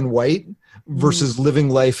black and white versus living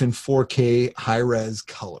life in 4K high-res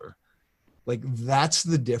color. Like, that's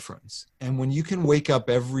the difference. And when you can wake up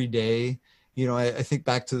every day, you know, I think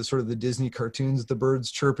back to the sort of the Disney cartoons, the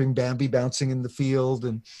birds chirping, Bambi bouncing in the field.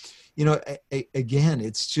 And, you know, again,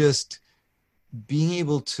 it's just being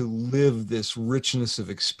able to live this richness of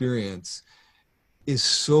experience is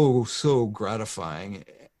so, so gratifying.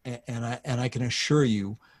 And I can assure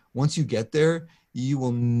you, once you get there, you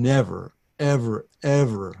will never, ever,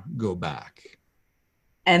 ever go back.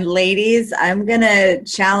 And ladies, I'm going to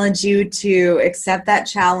challenge you to accept that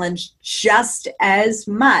challenge just as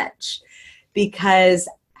much, because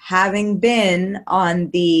having been on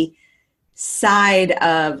the side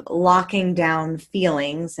of locking down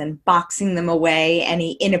feelings and boxing them away,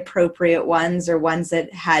 any inappropriate ones or ones that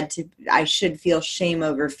I should feel shame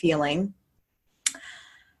over feeling,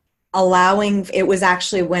 it was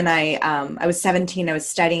actually when I was 17, I was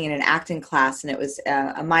studying in an acting class, and it was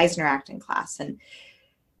a Meisner acting class. And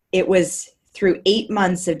it was through 8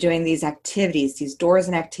 months of doing these activities, these doors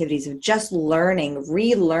and activities of just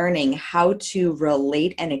relearning how to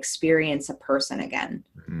relate and experience a person again.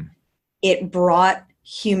 Mm-hmm. It brought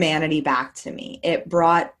humanity back to me. It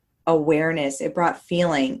brought awareness. It brought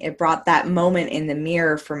feeling. It brought that moment in the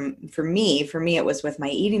mirror for me. For me, it was with my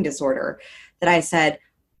eating disorder that I said,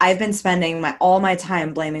 I've been spending all my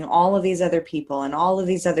time blaming all of these other people and all of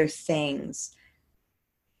these other things.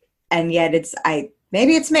 And yet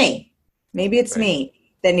maybe it's me. Maybe it's me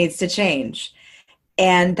that needs to change.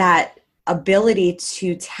 And that ability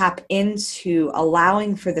to tap into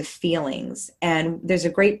allowing for the feelings. And there's a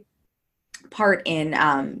great part in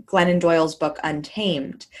Glennon Doyle's book,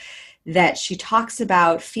 Untamed, that she talks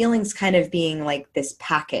about feelings kind of being like this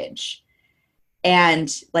package.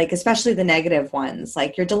 And like, especially the negative ones,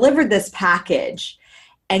 like you're delivered this package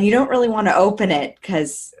and you don't really want to open it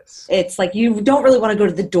because it's like you don't really want to go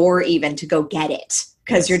to the door even to go get it.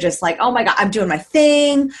 Because you're just like, oh my God, I'm doing my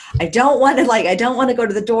thing. I don't want to go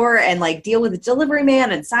to the door and like deal with the delivery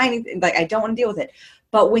man and sign. Like, I don't want to deal with it.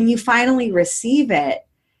 But when you finally receive it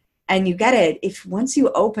and you get it, once you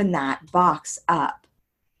open that box up,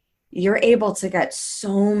 you're able to get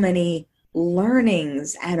so many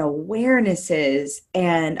learnings and awarenesses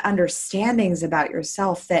and understandings about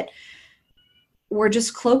yourself that were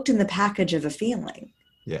just cloaked in the package of a feeling.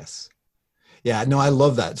 Yes. Yeah, no, I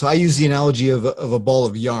love that. So I use the analogy of a ball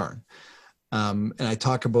of yarn. And I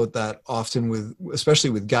talk about that often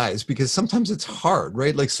especially with guys, because sometimes it's hard,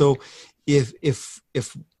 right? Like, so if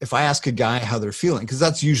I ask a guy how they're feeling, because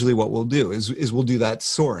that's usually what we'll do is we'll do that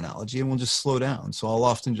SOAR analogy and we'll just slow down. So I'll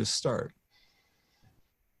often just start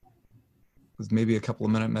with maybe a couple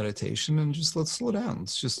of minute meditation and just let's slow down.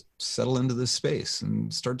 Let's just settle into this space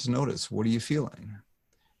and start to notice, what are you feeling?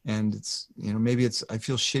 And it's, maybe it's, I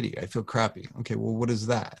feel shitty. I feel crappy. Okay, well, what is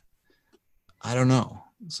that? I don't know.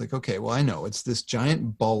 It's like, okay, well, I know it's this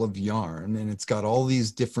giant ball of yarn and it's got all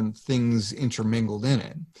these different things intermingled in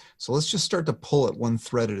it. So let's just start to pull at one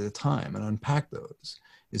thread at a time and unpack those.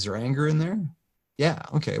 Is there anger in there? Yeah.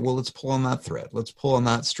 Okay, well, let's pull on that thread. Let's pull on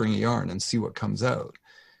that string of yarn and see what comes out.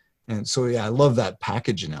 And so, yeah, I love that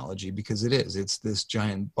package analogy because it's this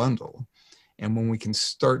giant bundle. And when we can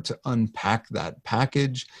start to unpack that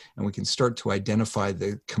package and we can start to identify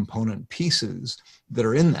the component pieces that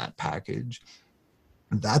are in that package,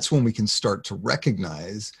 that's when we can start to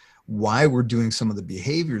recognize why we're doing some of the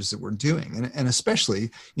behaviors that we're doing. And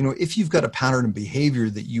especially, if you've got a pattern of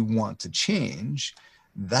behavior that you want to change,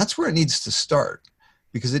 that's where it needs to start,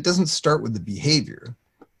 because it doesn't start with the behavior.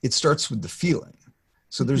 It starts with the feeling.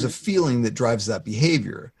 So there's a feeling that drives that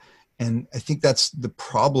behavior. And I think that's the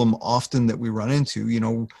problem often that we run into,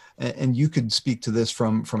 and you could speak to this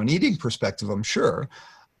from an eating perspective, I'm sure.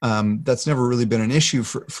 That's never really been an issue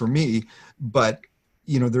for me, but,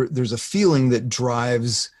 there's a feeling that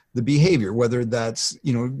drives the behavior, whether that's,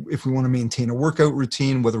 if we want to maintain a workout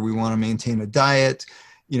routine, whether we want to maintain a diet,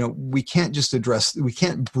 we can't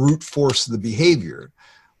brute force the behavior.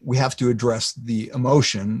 We have to address the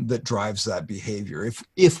emotion that drives that behavior.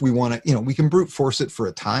 If we want to, we can brute force it for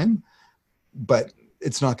a time, but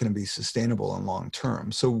it's not going to be sustainable in long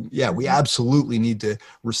term. So yeah, we absolutely need to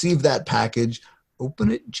receive that package,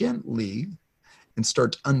 open it gently, and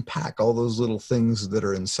start to unpack all those little things that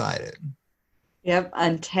are inside it. Yep,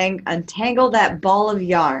 untangle that ball of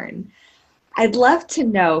yarn. I'd love to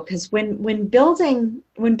know, because when building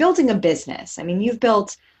a business, I mean, you've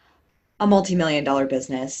built a multi-million-dollar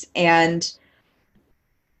business, and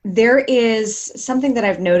there is something that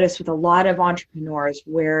I've noticed with a lot of entrepreneurs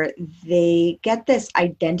where they get this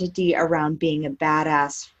identity around being a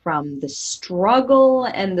badass from the struggle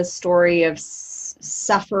and the story of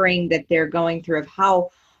suffering that they're going through, of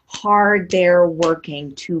how hard they're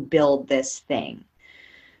working to build this thing.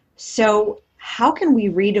 So how can we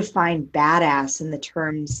redefine badass in the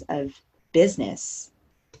terms of business?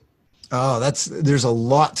 Oh, there's a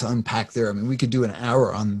lot to unpack there. I mean, we could do an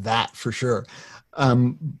hour on that for sure.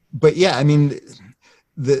 But yeah, I mean,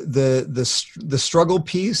 the struggle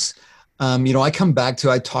piece, I come back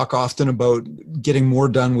to, I talk often about getting more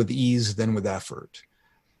done with ease than with effort.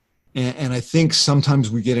 And I think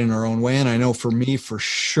sometimes we get in our own way. And I know for me, for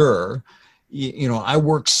sure, I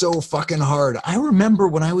work so fucking hard. I remember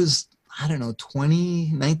when I was,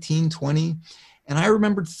 19, 20. And I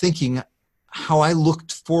remembered thinking how I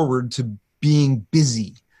looked forward to being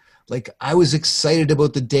busy. Like I was excited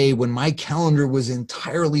about the day when my calendar was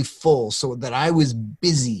entirely full so that I was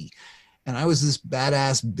busy. And I was this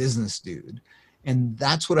badass business dude. And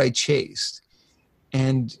that's what I chased.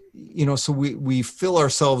 And, so we fill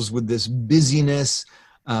ourselves with this busyness.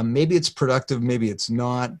 Maybe it's productive, maybe it's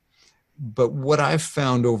not. But what I've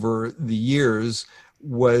found over the years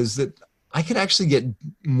was that I could actually get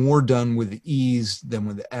more done with ease than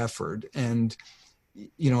with effort. And,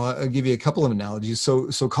 I'll give you a couple of analogies. So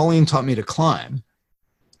Colleen taught me to climb.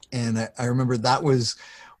 And I remember that was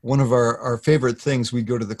one of our favorite things. We'd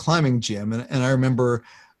go to the climbing gym. And I remember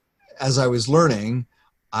as I was learning,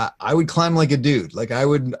 I would climb like a dude. Like I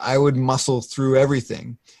would muscle through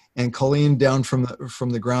everything. And Colleen down from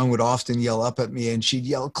the ground would often yell up at me and she'd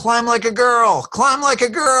yell, "Climb like a girl, climb like a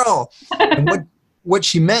girl." And what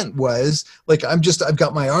she meant was like, I've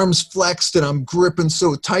got my arms flexed and I'm gripping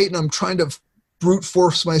so tight and I'm trying to brute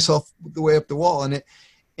force myself the way up the wall. And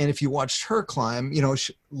if you watched her climb,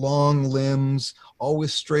 long limbs,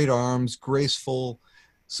 always straight arms, graceful.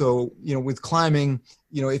 So, with climbing,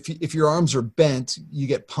 if your arms are bent, you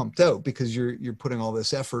get pumped out because you're putting all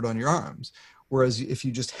this effort on your arms. Whereas if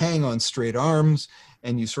you just hang on straight arms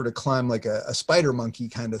and you sort of climb like a spider monkey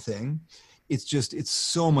kind of thing, it's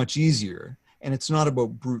so much easier. And it's not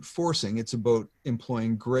about brute forcing. It's about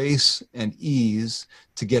employing grace and ease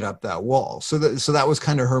to get up that wall. So that was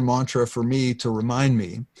kind of her mantra for me to remind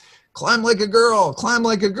me, climb like a girl, climb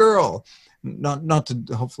like a girl. Not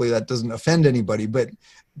to, hopefully that doesn't offend anybody, but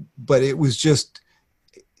it was just,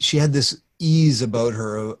 she had this ease about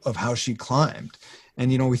her of how she climbed.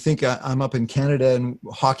 And, we think I'm up in Canada and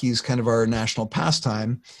hockey is kind of our national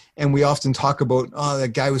pastime. And we often talk about, oh, that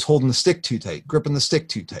guy was holding the stick too tight, gripping the stick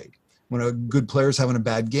too tight. When a good player's having a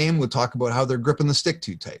bad game, we'll talk about how they're gripping the stick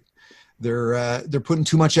too tight. They're putting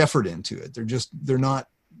too much effort into it. They're not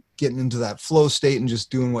getting into that flow state and just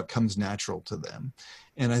doing what comes natural to them.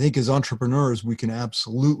 And I think as entrepreneurs, we can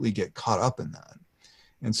absolutely get caught up in that.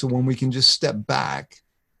 And so when we can just step back,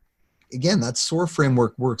 again, that SOAR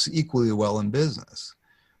framework works equally well in business.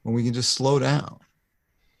 When we can just slow down,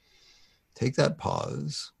 take that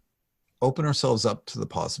pause, open ourselves up to the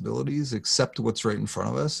possibilities, accept what's right in front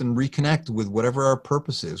of us, and reconnect with whatever our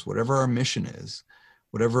purpose is, whatever our mission is,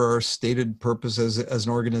 whatever our stated purpose as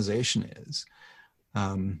an organization is.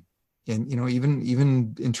 And,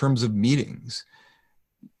 even in terms of meetings,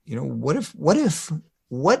 what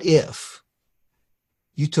if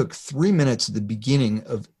you took 3 minutes at the beginning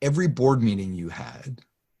of every board meeting you had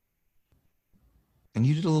and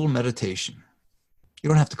you did a little meditation? You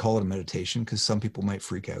don't have to call it a meditation because some people might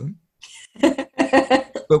freak out.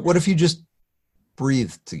 But what if you just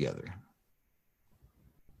breathe together?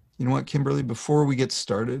 You know what, Kimberly, before we get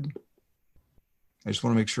started, I just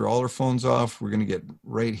want to make sure all our phones off. We're going to get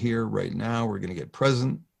right here, right now. We're going to get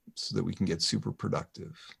present so that we can get super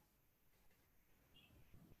productive.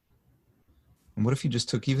 And what if you just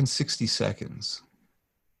took even 60 seconds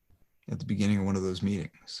at the beginning of one of those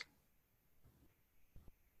meetings?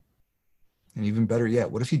 And even better yet,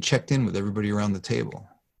 what if you checked in with everybody around the table?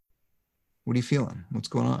 What are you feeling? What's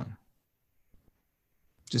going on?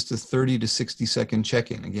 Just a 30 to 60 second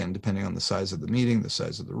check-in, again, depending on the size of the meeting, the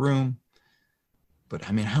size of the room. But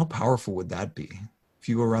I mean, how powerful would that be? If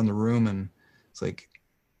you go around the room and it's like,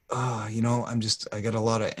 I got a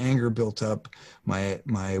lot of anger built up. My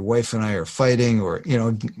wife and I are fighting, or,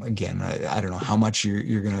 again, I don't know how much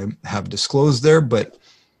you're going to have disclosed there, but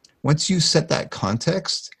once you set that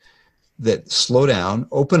context, that slow down,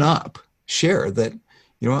 open up, share that,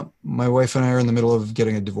 my wife and I are in the middle of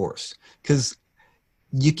getting a divorce, because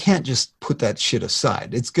you can't just put that shit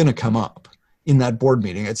aside. It's going to come up in that board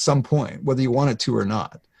meeting at some point, whether you want it to or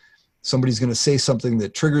not. Somebody's going to say something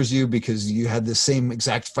that triggers you because you had the same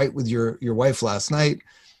exact fight with your wife last night.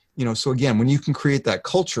 So again, when you can create that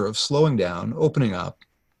culture of slowing down, opening up,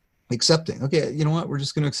 accepting, okay, you know what, we're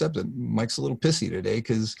just going to accept it. Mike's a little pissy today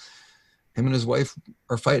because him and his wife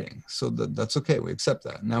are fighting. So that's okay. We accept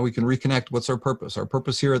that. Now we can reconnect. What's our purpose? Our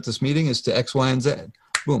purpose here at this meeting is to X, Y, and Z.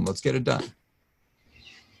 boom, let's get it done.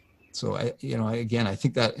 So I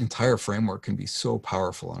think that entire framework can be so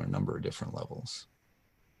powerful on a number of different levels.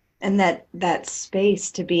 And that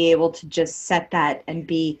space to be able to just set that and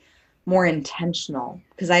be more intentional.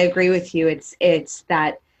 Because I agree with you. It's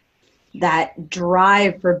that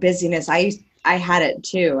drive for busyness. I had it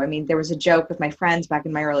too. I mean, there was a joke with my friends back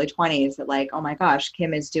in my early 20s that like, oh my gosh,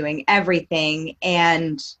 Kim is doing everything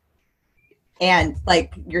and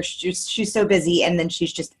like she's so busy, and then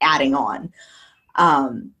she's just adding on.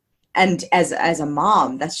 And as a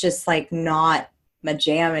mom, that's just like not my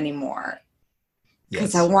jam anymore.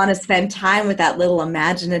 Because I want to spend time with that little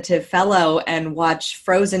imaginative fellow and watch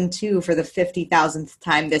Frozen 2 for the 50,000th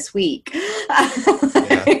time this week.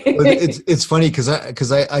 It's funny because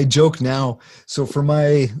I joke now. So for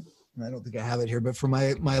I don't think I have it here, but for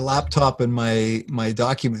my laptop and my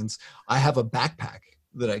documents, I have a backpack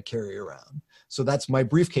that I carry around. So that's my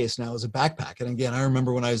briefcase now, is a backpack. And again, I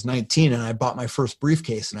remember when I was 19 and I bought my first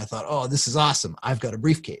briefcase and I thought, oh, this is awesome. I've got a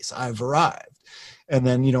briefcase. I've arrived. And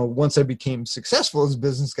then, once I became successful as a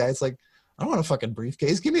business guy, it's like, I don't want a fucking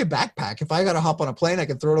briefcase. Give me a backpack. If I got to hop on a plane, I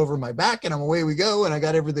can throw it over my back and away we go. And I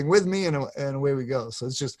got everything with me and away we go. So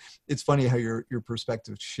it's funny how your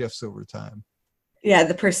perspective shifts over time. Yeah.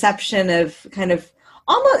 The perception of kind of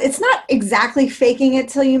almost, it's not exactly faking it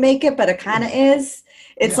till you make it, but it kind of is.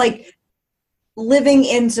 It's like living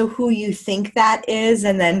into who you think that is.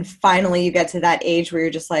 And then finally you get to that age where you're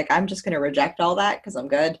just like, I'm just going to reject all that because I'm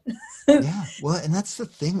good. Yeah. Well, and that's the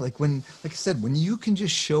thing. Like I said, when you can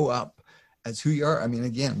just show up as who you are. I mean,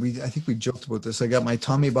 again, I think we joked about this. I got my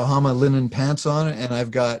Tommy Bahama linen pants on, and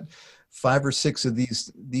I've got 5 or 6 of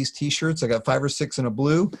these t-shirts. I got 5 or 6 in a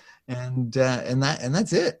blue, and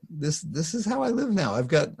that's it. This is how I live now. I've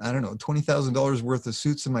got, I don't know, $20,000 worth of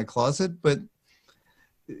suits in my closet, but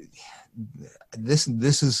this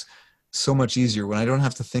is so much easier when I don't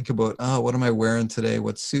have to think about, what am I wearing today?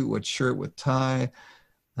 What suit, what shirt, what tie?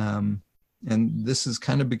 And this has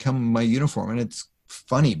kind of become my uniform. And it's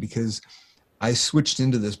funny because I switched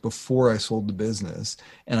into this before I sold the business,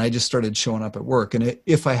 and I just started showing up at work. And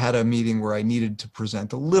if I had a meeting where I needed to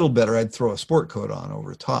present a little better, I'd throw a sport coat on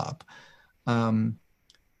over top. And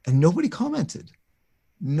nobody commented.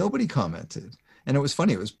 And it was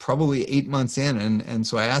funny. It was probably 8 months in. And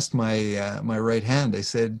so I asked my right hand, I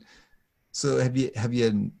said, so have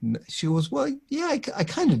you, she goes, well, yeah, I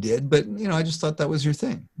kind of did, but I just thought that was your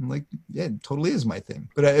thing. I'm like, yeah, it totally is my thing.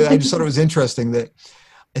 But I just thought it was interesting that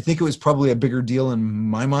I think it was probably a bigger deal in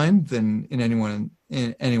my mind than in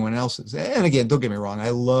anyone else's. And again, don't get me wrong.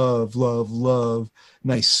 I love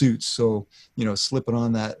nice suits. So, slipping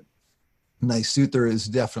on that nice suit, there is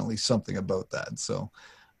definitely something about that. So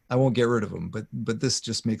I won't get rid of them, but this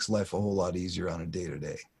just makes life a whole lot easier on a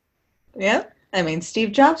day-to-day. Yeah. I mean,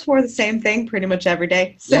 Steve Jobs wore the same thing pretty much every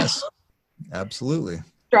day. So. Yes, absolutely.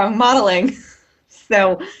 Strong modeling.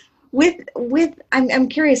 So I'm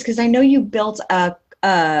curious because I know you built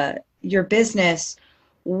your business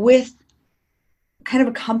with kind of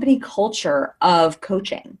a company culture of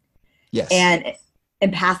coaching. Yes. And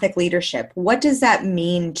empathic leadership. What does that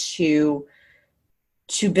mean to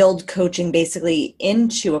build coaching basically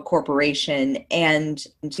into a corporation and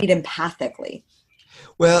lead empathically?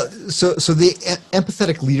 Well, so the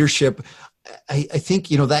empathetic leadership, I think,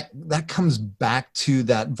 that comes back to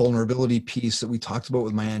that vulnerability piece that we talked about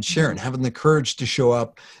with my Aunt Sharon, having the courage to show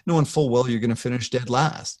up, knowing full well you're going to finish dead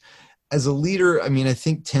last. As a leader, I mean, I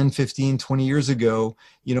think 10, 15, 20 years ago,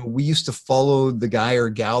 we used to follow the guy or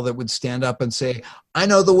gal that would stand up and say, I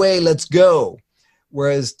know the way, let's go.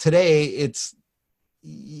 Whereas today it's,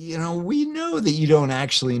 we know that you don't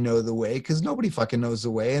actually know the way because nobody fucking knows the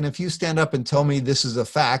way. And if you stand up and tell me this is a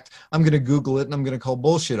fact, I'm going to Google it and I'm going to call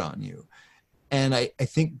bullshit on you. And I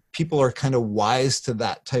think people are kind of wise to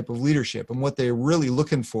that type of leadership. And what they're really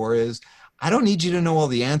looking for is, I don't need you to know all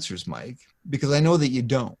the answers, Mike, because I know that you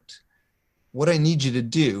don't. What I need you to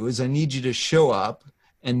do is I need you to show up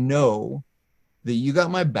and know that you got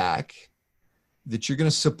my back, that you're going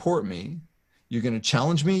to support me. You're going to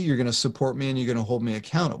challenge me, you're going to support me, and you're going to hold me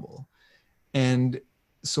accountable. And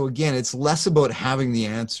so again, it's less about having the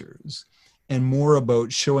answers and more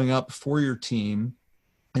about showing up for your team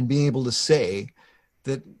and being able to say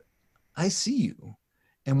that I see you.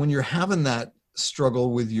 And when you're having that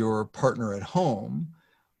struggle with your partner at home,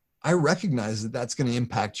 I recognize that that's going to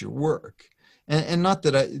impact your work. And not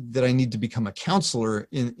that I need to become a counselor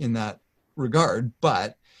in that regard,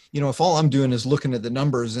 but if all I'm doing is looking at the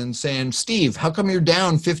numbers and saying, Steve, how come you're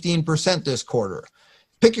down 15% this quarter?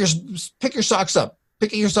 Pick your socks up,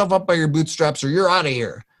 pick yourself up by your bootstraps or you're out of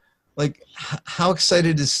here. Like, how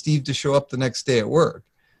excited is Steve to show up the next day at work?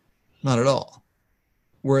 Not at all.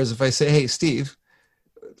 Whereas if I say, hey, Steve,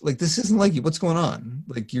 like, this isn't like you, what's going on?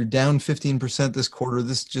 Like, you're down 15% this quarter.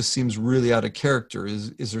 This just seems really out of character.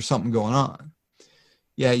 Is there something going on?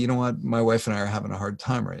 Yeah, you know what? My wife and I are having a hard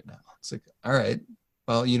time right now. It's like, all right,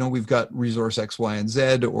 well, we've got resource X, Y, and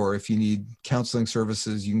Z, or if you need counseling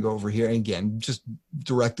services, you can go over here. And again, just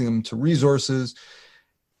directing them to resources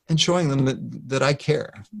and showing them that I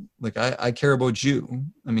care. Like, I care about you.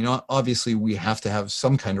 I mean, obviously we have to have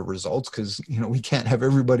some kind of results, because, we can't have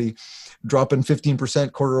everybody dropping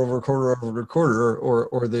 15% quarter over quarter,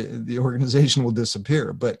 or the organization will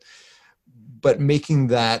disappear. But making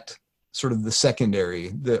that sort of the secondary,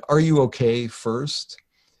 the are you okay first?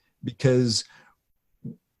 Because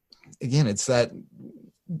again, it's that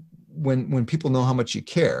when people know how much you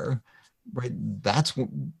care, right, that's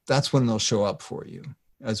when they'll show up for you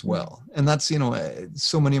as well. And that's,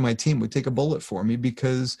 so many of my team would take a bullet for me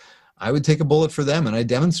because I would take a bullet for them, and I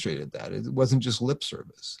demonstrated that. It wasn't just lip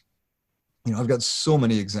service. I've got so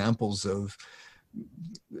many examples of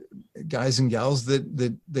guys and gals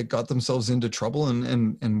that got themselves into trouble,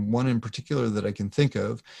 and one in particular that I can think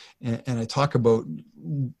of. And I talk about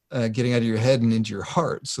getting out of your head and into your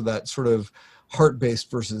heart. So that sort of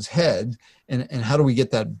heart-based versus head, and how do we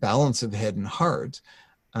get that balance of head and heart?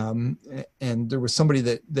 And there was somebody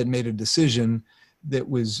that made a decision that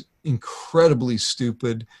was incredibly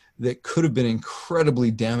stupid, that could have been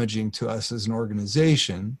incredibly damaging to us as an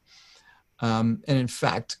organization. And in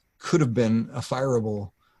fact, could have been a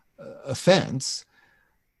fireable offense.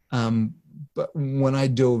 But when I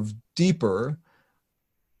dove deeper,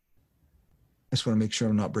 I just want to make sure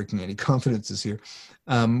I'm not breaking any confidences here.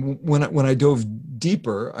 When I dove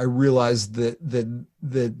deeper, I realized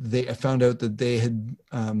that I found out that they had,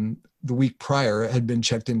 the week prior, had been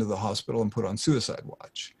checked into the hospital and put on suicide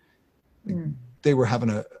watch. They were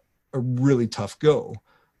having a really tough go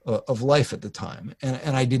of life at the time.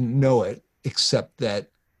 And I didn't know it, except that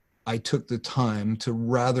I took the time to,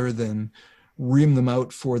 rather than ream them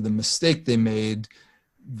out for the mistake they made,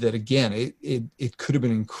 that again, it could have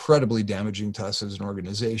been incredibly damaging to us as an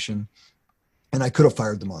organization. And I could have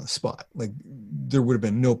fired them on the spot. Like, there would have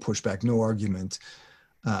been no pushback, no argument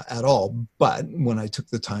at all. But when I took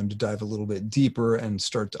the time to dive a little bit deeper and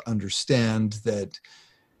start to understand that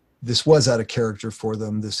this was out of character for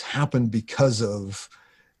them, this happened because of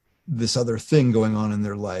this other thing going on in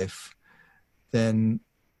their life, then,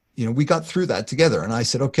 we got through that together. And I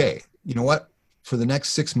said, okay, you know what? For the next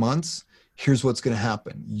 6 months, here's what's going to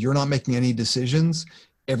happen. You're not making any decisions.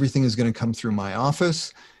 Everything is going to come through my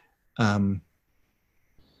office. And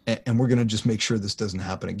we're going to just make sure this doesn't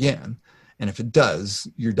happen again. And if it does,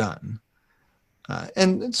 you're done.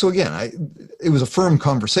 And so again, it was a firm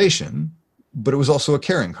conversation, but it was also a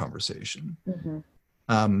caring conversation.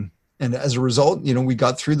 Mm-hmm. And as a result, we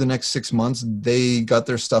got through the next 6 months. They got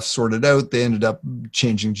their stuff sorted out. They ended up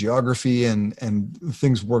changing geography, and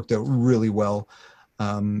things worked out really well.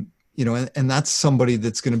 And that's somebody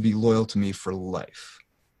that's going to be loyal to me for life.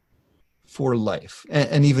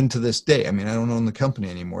 And even to this day, I mean, I don't own the company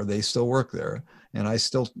anymore. They still work there, and I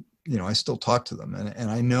still talk to them. And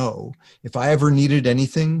I know if I ever needed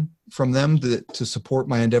anything from them to support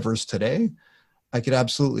my endeavors today, I could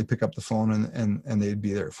absolutely pick up the phone and they'd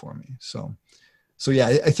be there for me. So yeah,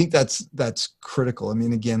 I think that's critical. I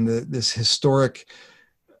mean, again, this historic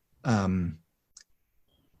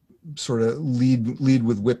sort of lead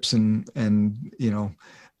with whips and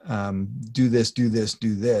do this.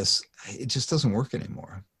 It just doesn't work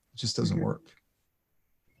anymore. It just doesn't Mm-hmm. work.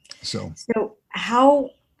 So how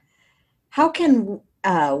can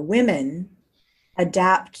women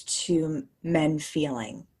adapt to men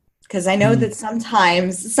feeling? Because I know that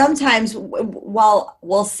sometimes while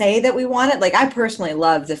we'll say that we want it, like I personally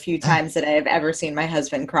love the few times that I have ever seen my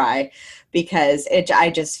husband cry, because I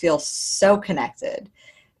just feel so connected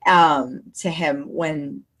to him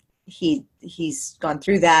when he's gone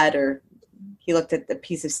through that, or he looked at the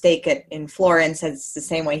piece of steak in Florence. It's the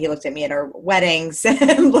same way he looked at me at our weddings.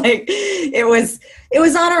 Like it was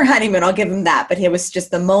on our honeymoon. I'll give him that. But it was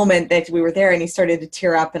just the moment that we were there and he started to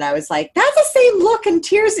tear up. And I was like, that's the same look and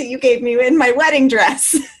tears that you gave me in my wedding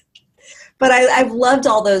dress. But I've loved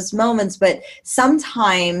all those moments. But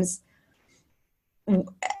sometimes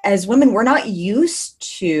as women, we're not used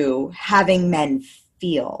to having men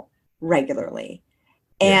feel regularly.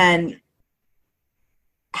 Yeah. And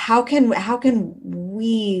how can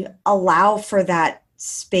we allow for that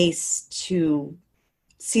space to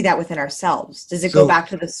see that within ourselves? Does it go back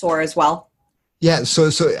to the SOAR as well? Yeah, so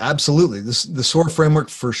absolutely. The SOAR framework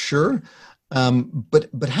for sure.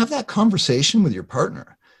 But have that conversation with your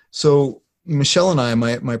partner. So Michelle and I,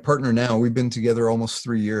 my partner now, we've been together almost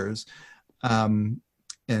 3 years.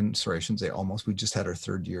 and sorry, I shouldn't say almost, we just had our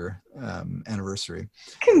 3rd year anniversary.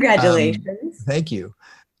 Congratulations. Thank you.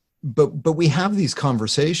 But we have these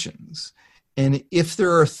conversations, and if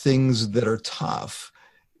there are things that are tough,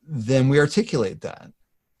 then we articulate that.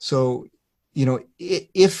 So, you know,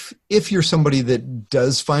 if you're somebody that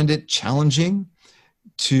does find it challenging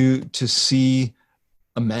to see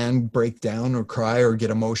a man break down or cry or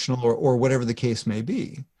get emotional or whatever the case may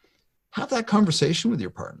be, have that conversation with your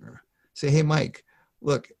partner. Say, hey, Mike,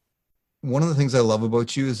 look, one of the things I love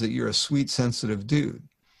about you is that you're a sweet, sensitive dude.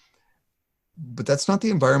 But that's not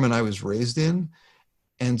the environment I was raised in.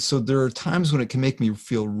 And so there are times when it can make me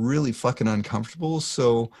feel really fucking uncomfortable.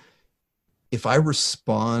 So if I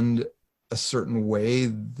respond a certain way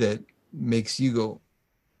that makes you go,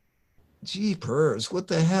 jeepers, what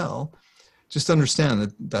the hell? Just understand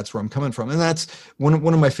that that's where I'm coming from. And that's one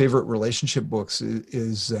of my favorite relationship books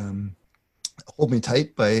is Hold Me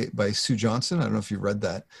Tight by Sue Johnson. I don't know if you've read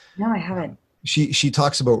that. No, I haven't. She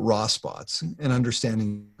talks about raw spots and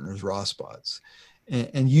understanding there's raw spots.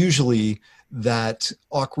 And usually that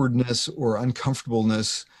awkwardness or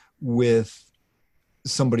uncomfortableness with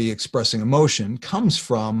somebody expressing emotion comes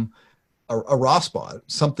from a raw spot,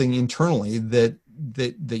 something internally that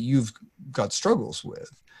you've got struggles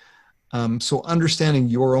with. So understanding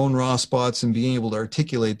your own raw spots and being able to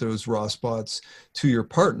articulate those raw spots to your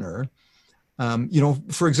partner. You know,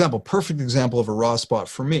 for example, perfect example of a raw spot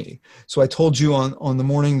for me. So I told you on the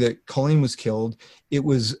morning that Colleen was killed, it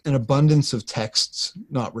was an abundance of texts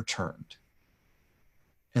not returned.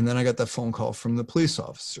 And then I got that phone call from the police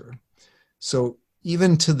officer. So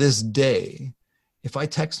even to this day, if I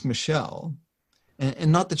text Michelle,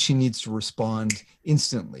 and not that she needs to respond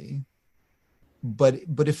instantly, but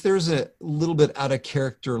if there's a little bit out of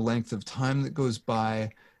character length of time that goes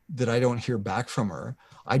by that I don't hear back from her,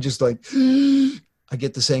 I just like, I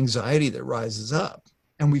get this anxiety that rises up.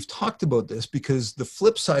 And we've talked about this because the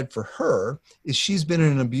flip side for her is she's been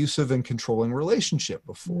in an abusive and controlling relationship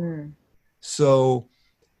before. So,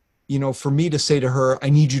 you know, for me to say to her, I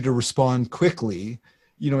need you to respond quickly,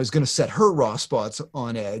 you know, is going to set her raw spots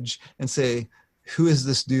on edge and say, who is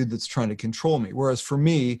this dude that's trying to control me? Whereas for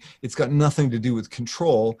me, it's got nothing to do with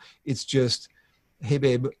control. It's just, hey,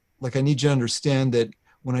 babe, like I need you to understand that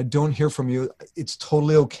when I don't hear from you, it's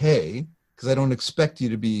totally okay because I don't expect you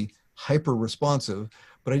to be hyper responsive,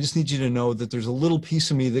 but I just need you to know that there's a little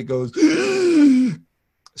piece of me that goes,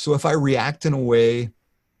 so if I react in a way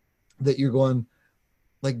that you're going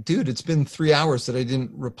like, dude, it's been 3 hours that I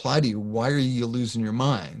didn't reply to you. Why are you losing your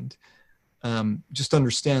mind? Just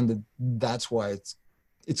understand that that's why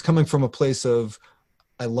it's coming from a place of,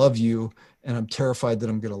 I love you and I'm terrified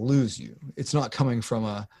that I'm going to lose you. It's not coming from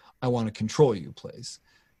a, I want to control you place.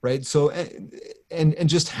 Right. So, and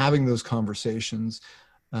just having those conversations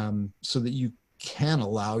so that you can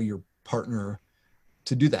allow your partner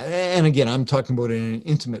to do that. And again, I'm talking about an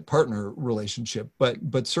intimate partner relationship,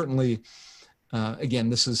 but certainly, again,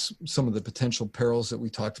 this is some of the potential perils that we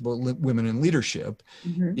talked about. Women in leadership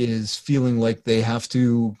is feeling like they have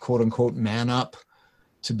to, quote unquote, man up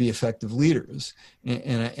to be effective leaders.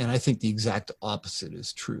 And I think the exact opposite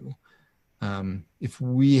is true. If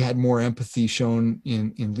we had more empathy shown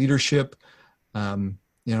in leadership,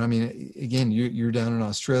 you know, I mean, again, you're down in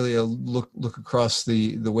Australia, look across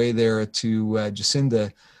the way there to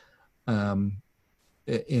Jacinda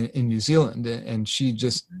in New Zealand, and she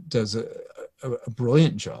just does a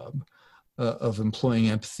brilliant job of employing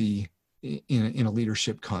empathy in a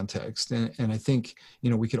leadership context. And I think, you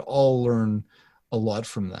know, we could all learn a lot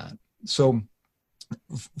from that. So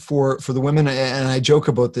for the women, and I joke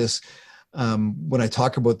about this, when I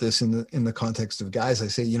talk about this in the context of guys, I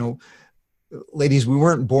say, you know, ladies, we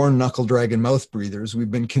weren't born knuckle dragon mouth breathers.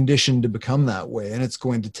 We've been conditioned to become that way. And it's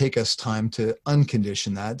going to take us time to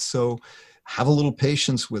uncondition that. So have a little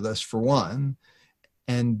patience with us, for one,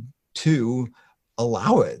 and two,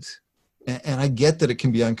 allow it. And I get that it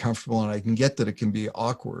can be uncomfortable and I can get that it can be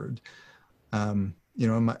awkward. You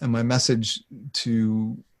know, and my message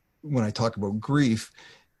to when I talk about grief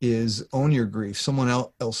is own your grief. Someone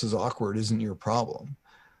else's awkward isn't your problem.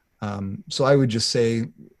 So I would just say,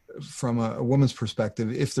 from a woman's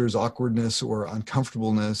perspective, if there's awkwardness or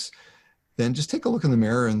uncomfortableness, then just take a look in the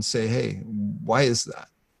mirror and say, hey, why is that?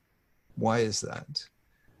 Why is that?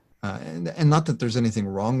 And not that there's anything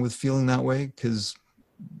wrong with feeling that way, because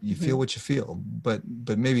you feel what you feel, but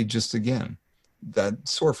maybe just, again, that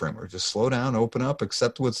SOAR framework, just slow down, open up,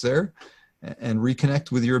 accept what's there, and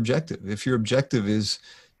reconnect with your objective. If your objective is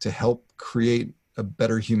to help create a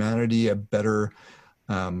better humanity, a better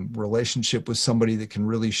relationship with somebody that can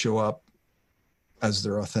really show up as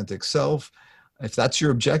their authentic self, if that's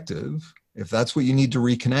your objective, If that's what you need to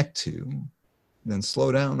reconnect to, then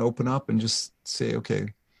slow down, open up, and just say,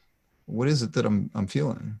 okay, what is it that I'm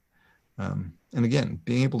feeling? And again,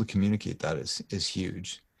 being able to communicate that is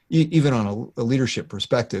huge. Even on a leadership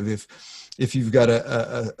perspective, if you've got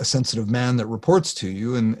a sensitive man that reports to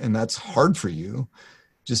you, and that's hard for you,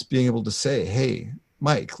 just being able to say, hey,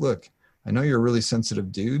 Mike, look, I know you're a really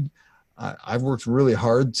sensitive dude. I've worked really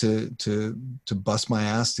hard to bust my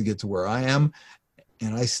ass to get to where I am,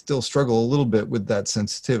 and I still struggle a little bit with that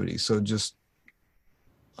sensitivity. So just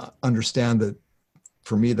understand that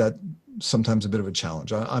for me, that sometimes a bit of a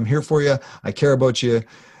challenge. I'm here for you. I care about you,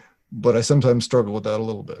 but I sometimes struggle with that a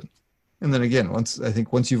little bit. And then again,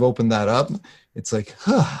 once you've opened that up, it's like,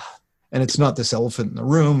 and it's not this elephant in the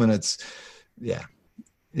room, and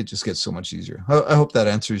it just gets so much easier. I hope that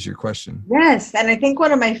answers your question. Yes. And I think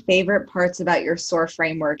one of my favorite parts about your SOAR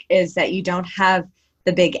framework is that you don't have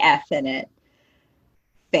the big F in it.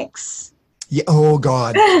 Fix. Yeah. Oh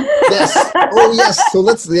God. Yes. Oh yes. So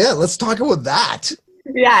let's talk about that.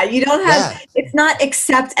 Yeah. You don't have, It's not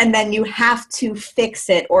accept and then you have to fix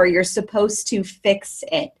it, or you're supposed to fix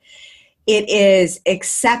it. It is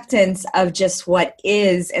acceptance of just what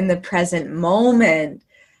is in the present moment,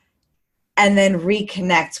 and then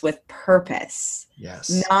reconnect with purpose.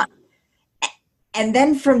 Yes. And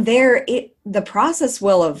then from there, the process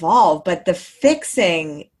will evolve, but the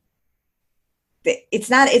fixing, it's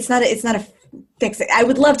not a fixing. I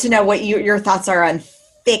would love to know what your thoughts are on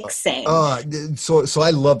fixing. So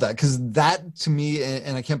I love that, because that to me,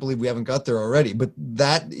 and I can't believe we haven't got there already, but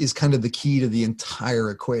that is kind of the key to the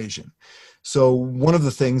entire equation. So one of the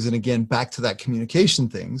things, and again, back to that communication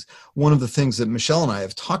things, one of the things that Michelle and I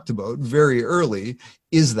have talked about very early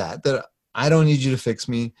is that I don't need you to fix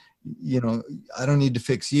me. I don't need to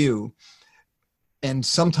fix you. And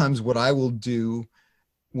sometimes what I will do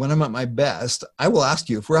when I'm at my best, I will ask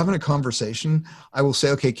you, if we're having a conversation, I will say,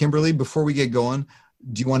 okay, Kimberly, before we get going,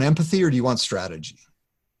 do you want empathy or do you want strategy?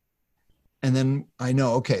 And then I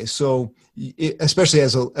know, okay, so especially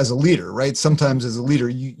as a leader, right? Sometimes as a leader,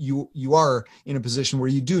 you are in a position where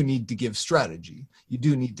you do need to give strategy. You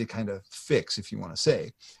do need to kind of fix, if you want to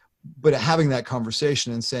say. But having that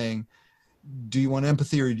conversation and saying, do you want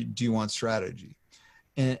empathy or do you want strategy?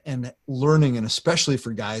 And learning, and especially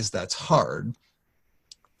for guys, that's hard,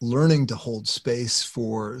 learning to hold space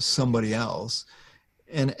for somebody else,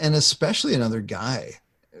 and especially another guy.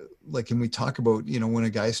 Like, and we talk about, when a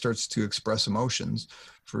guy starts to express emotions,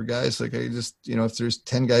 for guys, like if there's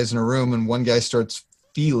 10 guys in a room and one guy starts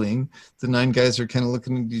feeling, the 9 guys are kind of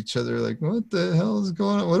looking at each other like, what the hell is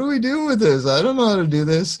going on? What do we do with this? I don't know how to do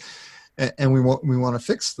this. And we want to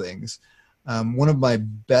fix things. One of my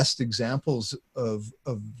best examples of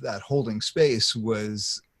that holding space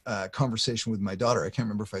was a conversation with my daughter. I can't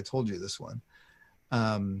remember if I told you this one.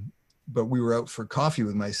 But we were out for coffee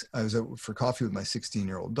with my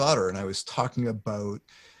 16-year-old daughter, and I was talking about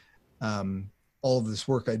all of this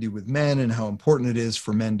work I do with men and how important it is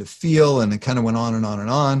for men to feel, and it kind of went on and on and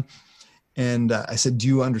on. And I said, do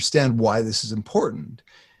you understand why this is important?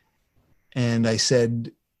 And I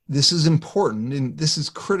said, this is important, and this is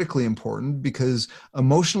critically important, because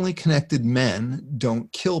emotionally connected men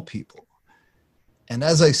don't kill people. And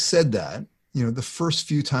as I said that, the first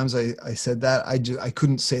few times I said that, I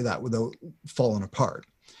couldn't say that without falling apart.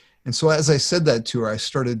 And so as I said that to her, I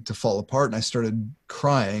started to fall apart, and I started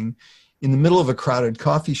crying in the middle of a crowded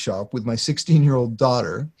coffee shop with my 16-year-old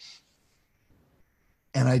daughter.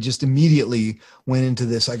 And I just immediately went into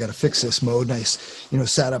this, I got to fix this mode. And I,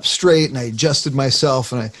 sat up straight, and I adjusted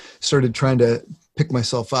myself, and I started trying to pick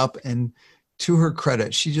myself up. And to her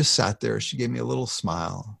credit, she just sat there. She gave me a little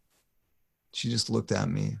smile. She just looked at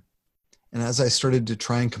me. And as I started to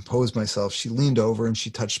try and compose myself, she leaned over and she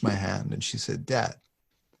touched my hand, and she said, Dad,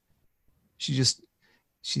 she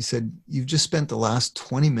said, you've just spent the last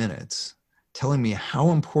 20 minutes telling me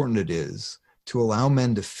how important it is to allow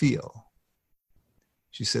men to feel.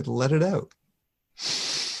 She said, let it out.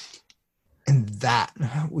 And that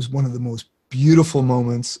was one of the most beautiful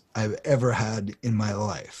moments I've ever had in my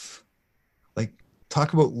life. Like,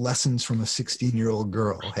 talk about lessons from a 16-year-old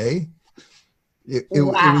girl, hey? It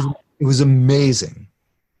was amazing.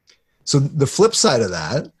 So the flip side of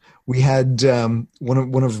that, we had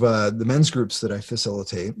one of the men's groups that I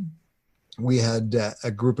facilitate. We had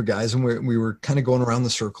a group of guys, and we were kind of going around the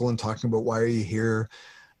circle and talking about, why are you here?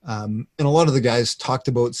 And a lot of the guys talked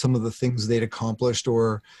about some of the things they'd accomplished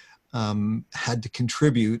or had to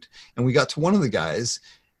contribute. And we got to one of the guys,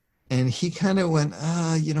 and he kind of went,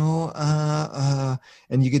 and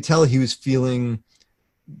you could tell he was feeling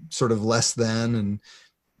sort of less than.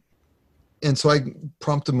 and so I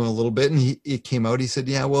prompted him a little bit, and it came out. He said,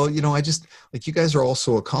 yeah, well, I just, like, you guys are all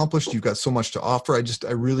so accomplished. You've got so much to offer.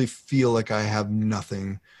 I really feel like I have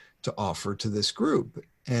nothing to offer to this group.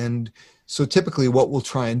 And so typically what we'll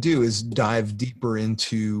try and do is dive deeper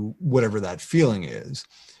into whatever that feeling is.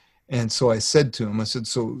 And so I said to him, I said,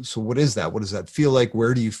 so what is that? What does that feel like?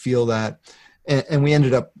 Where do you feel that? And we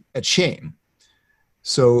ended up at shame.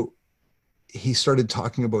 So he started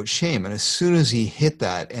talking about shame. And as soon as he hit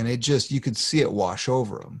that, and you could see it wash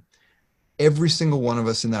over him, every single one of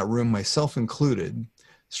us in that room, myself included,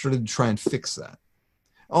 started to try and fix that.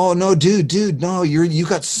 Oh, no, dude, no, you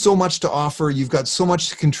got so much to offer. You've got so much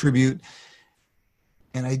to contribute.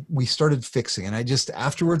 And we started fixing. And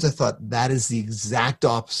afterwards, I thought that is the exact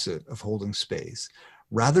opposite of holding space.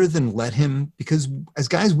 Rather than let him, because as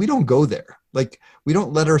guys, we don't go there. Like, we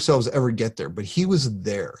don't let ourselves ever get there. But he was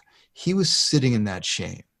there. He was sitting in that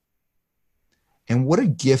shame. And what a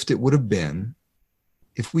gift it would have been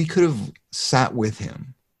if we could have sat with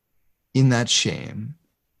him in that shame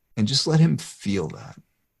and just let him feel that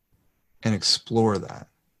and explore that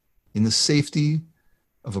in the safety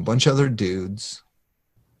of a bunch of other dudes,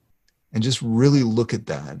 and just really look at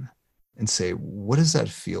that and say, what does that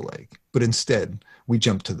feel like? But instead, we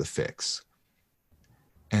jump to the fix.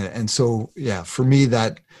 And so, yeah, for me,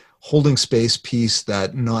 that holding space piece,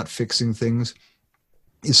 that not fixing things,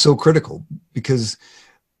 is so critical, because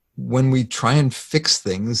when we try and fix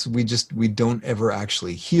things, we don't ever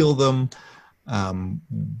actually heal them.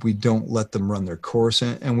 We don't let them run their course,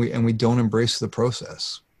 and we don't embrace the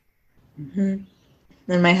process. Mm-hmm.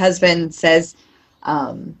 And my husband says,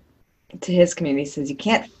 to his community, says, you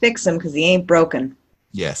can't fix him because he ain't broken.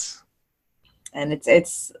 Yes. And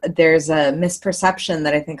there's a misperception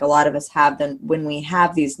that I think a lot of us have then when we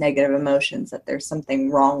have these negative emotions, that there's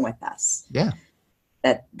something wrong with us. Yeah.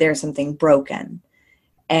 That there's something broken.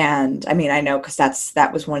 And I mean, I know, because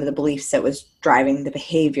that was one of the beliefs that was driving the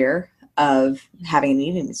behavior of having an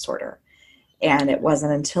eating disorder. And it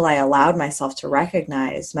wasn't until I allowed myself to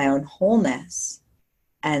recognize my own wholeness,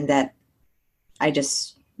 and that I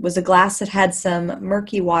just was a glass that had some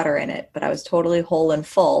murky water in it, but I was totally whole and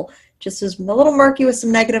full, just as a little murky with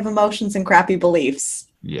some negative emotions and crappy beliefs.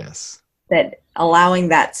 Yes. That allowing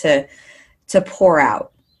that to pour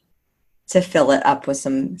out, to fill it up with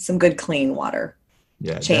some good clean water.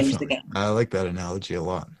 Yeah, changed definitely. the game. I like that analogy a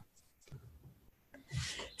lot.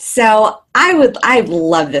 So I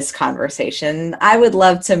love this conversation. I would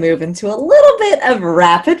love to move into a little bit of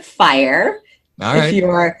rapid fire. All right. If you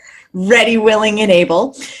are ready, willing, and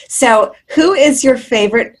able. So who is your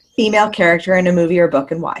favorite female character in a movie or book,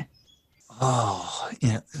 and why? Oh,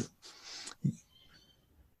 yeah.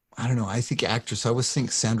 I don't know. I think actress. I always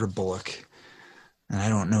think Sandra Bullock, and I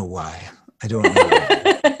don't know why. I don't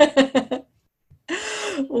know.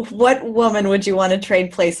 What woman would you want to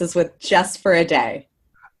trade places with just for a day?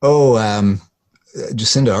 Oh,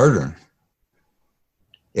 Jacinda Ardern.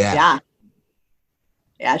 Yeah.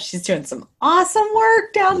 Yeah, she's doing some awesome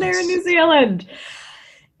work down there in New Zealand.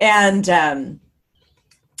 And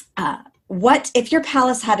what if your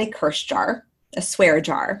palace had a curse jar, a swear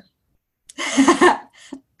jar?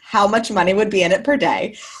 How much money would be in it per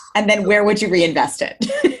day? And then where would you reinvest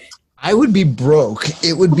it? I would be broke.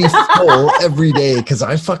 It would be full every day, because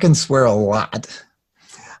I fucking swear a lot.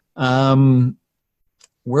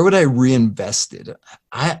 Where would I reinvest it?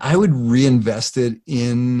 I would reinvest it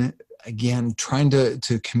in, again, trying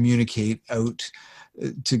to communicate out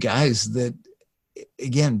to guys that,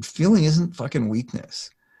 again, feeling isn't fucking weakness.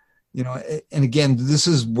 And again, this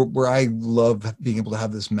is where I love being able to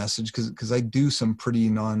have this message, because I do some pretty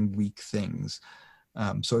non-weak things.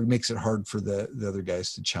 So it makes it hard for the other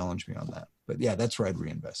guys to challenge me on that. But yeah, that's where I'd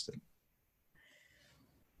reinvest it.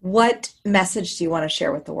 What message do you want to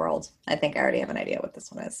share with the world? I think I already have an idea what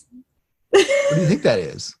this one is. What do you think that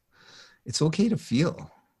is? It's okay to feel.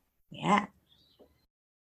 Yeah.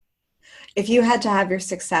 If you had to have your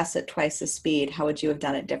success at twice the speed, how would you have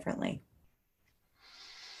done it differently?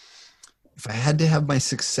 If I had to have my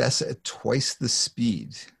success at twice the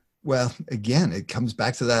speed, well, again, it comes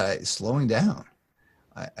back to that slowing down.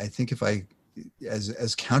 I think if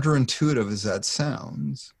as counterintuitive as that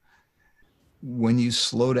sounds, when you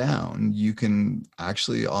slow down, you can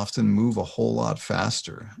actually often move a whole lot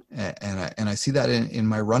faster. And I see that in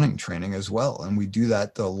my running training as well. And we do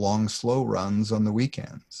that, the long, slow runs on the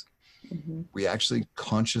weekends. Mm-hmm. We actually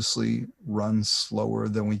consciously run slower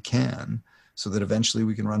than we can, so that eventually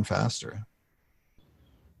we can run faster.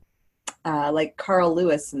 Like Carl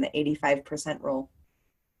Lewis in the 85% rule.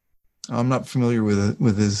 I'm not familiar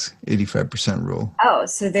with his 85% rule. Oh,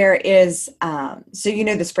 so there is, so you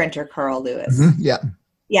know the sprinter Carl Lewis. Mm-hmm. Yeah.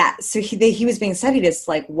 Yeah, so he was being studied as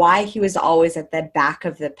like why he was always at the back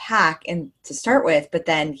of the pack and to start with, but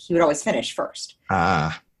then he would always finish first.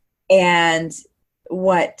 And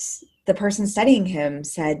what the person studying him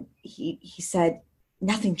said, he said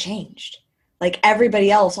nothing changed. Like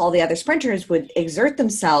everybody else, all the other sprinters would exert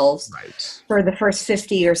themselves for the first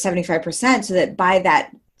 50 or 75%, so that by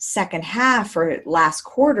that second half or last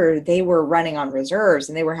quarter, they were running on reserves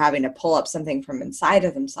and they were having to pull up something from inside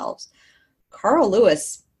of themselves. Carl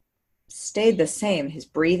Lewis stayed the same. His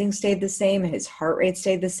breathing stayed the same. His heart rate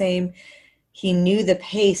stayed the same. He knew the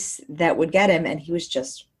pace that would get him, and he was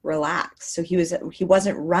just relaxed. So he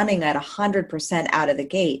wasn't running at 100% out of the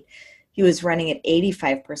gate. He was running at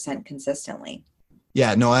 85% consistently.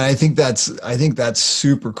 Yeah, no, I think that's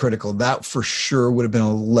super critical. That for sure would have been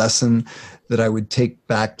a lesson that I would take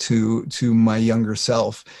back to my younger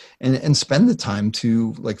self and spend the time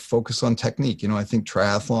to like focus on technique. I think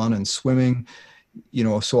triathlon and swimming,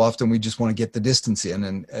 so often we just want to get the distance in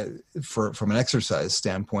and from an exercise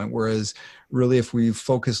standpoint, whereas really if we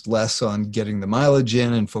focused less on getting the mileage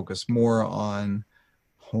in and focus more on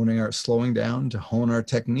slowing down to hone our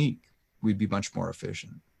technique, we'd be much more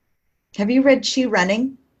efficient. Have you read Chi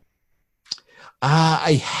Running?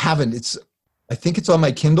 I haven't. I think it's on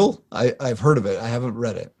my Kindle. I've heard of it. I haven't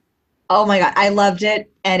read it. Oh my God. I loved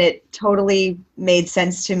it. And it totally made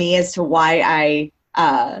sense to me as to why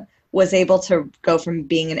I was able to go from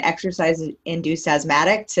being an exercise-induced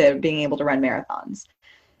asthmatic to being able to run marathons.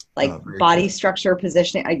 Like body structure,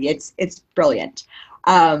 positioning. It's brilliant.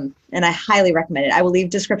 And I highly recommend it. I will leave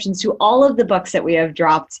descriptions to all of the books that we have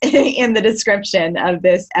dropped in the description of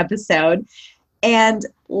this episode. And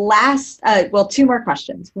last, two more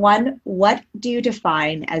questions. One, what do you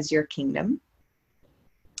define as your kingdom?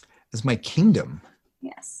 As my kingdom?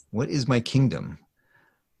 Yes. What is my kingdom?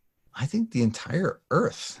 I think the entire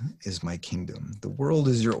earth is my kingdom. The world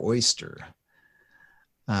is your oyster.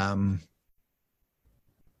 Yeah,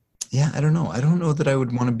 I don't know. I don't know that I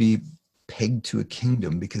would want to be pegged to a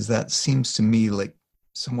kingdom, because that seems to me like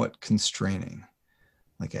somewhat constraining.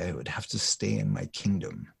 Like I would have to stay in my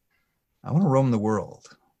kingdom. I want to roam the world.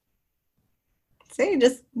 So you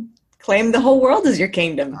just claim the whole world as your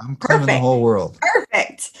kingdom. I'm claiming the whole world.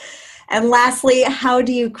 Perfect. And lastly, how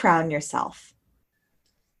do you crown yourself?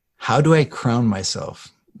 How do I crown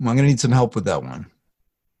myself? Well, I'm going to need some help with that one.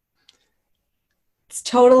 It's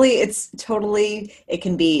totally, it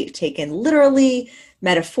can be taken literally,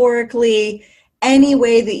 metaphorically, any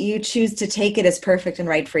way that you choose to take it is perfect and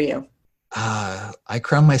right for you. I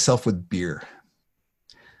crown myself with beer.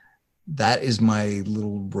 That is my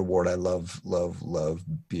little reward. I love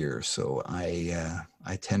beer. So I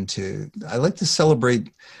like to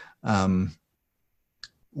celebrate little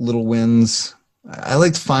wins. I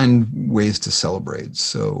like to find ways to celebrate.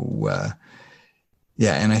 So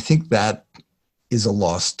and I think that is a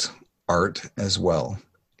lost art as well,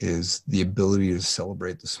 is the ability to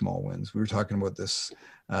celebrate the small wins. We were talking about this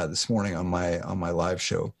this morning on my live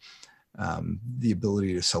show. The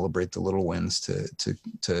ability to celebrate the little wins to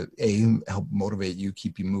help motivate you,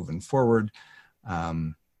 keep you moving forward.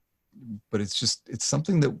 But it's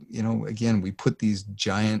something that, again, we put these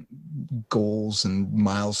giant goals and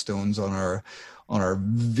milestones on our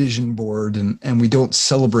vision board, and we don't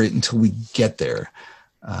celebrate until we get there.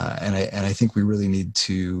 And I think we really need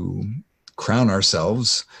to crown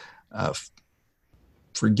ourselves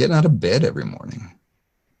for getting out of bed every morning.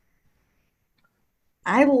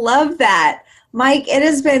 I love that. Mike, it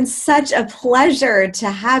has been such a pleasure to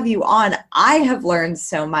have you on. I have learned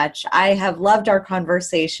so much. I have loved our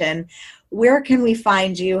conversation. Where can we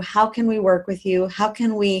find you? How can we work with you? How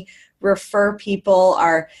can we refer people,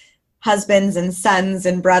 our husbands and sons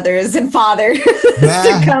and brothers and fathers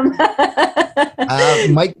to come?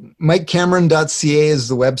 MikeCameron.ca is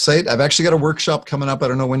the website. I've actually got a workshop coming up. I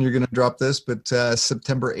don't know when you're going to drop this, but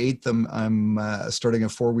September 8th, I'm starting a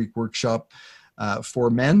 4-week workshop for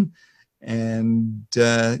men. And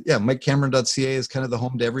MikeCameron.ca is kind of the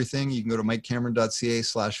home to everything. You can go to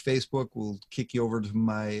MikeCameron.ca/Facebook. We'll kick you over to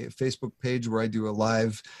my Facebook page where I do a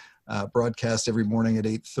live broadcast every morning at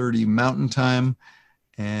 8:30 Mountain Time.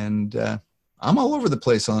 And I'm all over the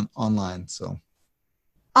place online. So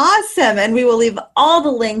awesome. And we will leave all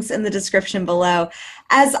the links in the description below.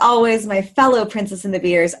 As always, my fellow Princess and the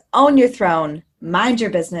Beers, own your throne, mind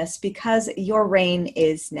your business, because your reign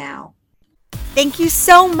is now. Thank you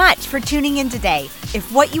so much for tuning in today. If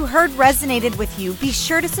what you heard resonated with you, be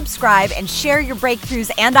sure to subscribe and share your breakthroughs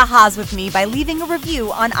and ahas with me by leaving a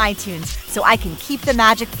review on iTunes so I can keep the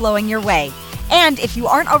magic flowing your way. And if you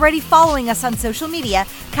aren't already following us on social media,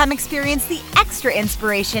 come experience the extra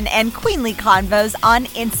inspiration and queenly convos on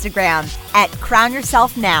Instagram at Crown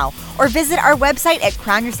Yourself Now, or visit our website at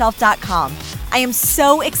crownyourself.com. I am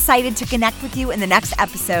so excited to connect with you in the next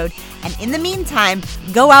episode. And in the meantime,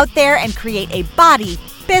 go out there and create a body,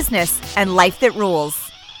 business, and life that rules.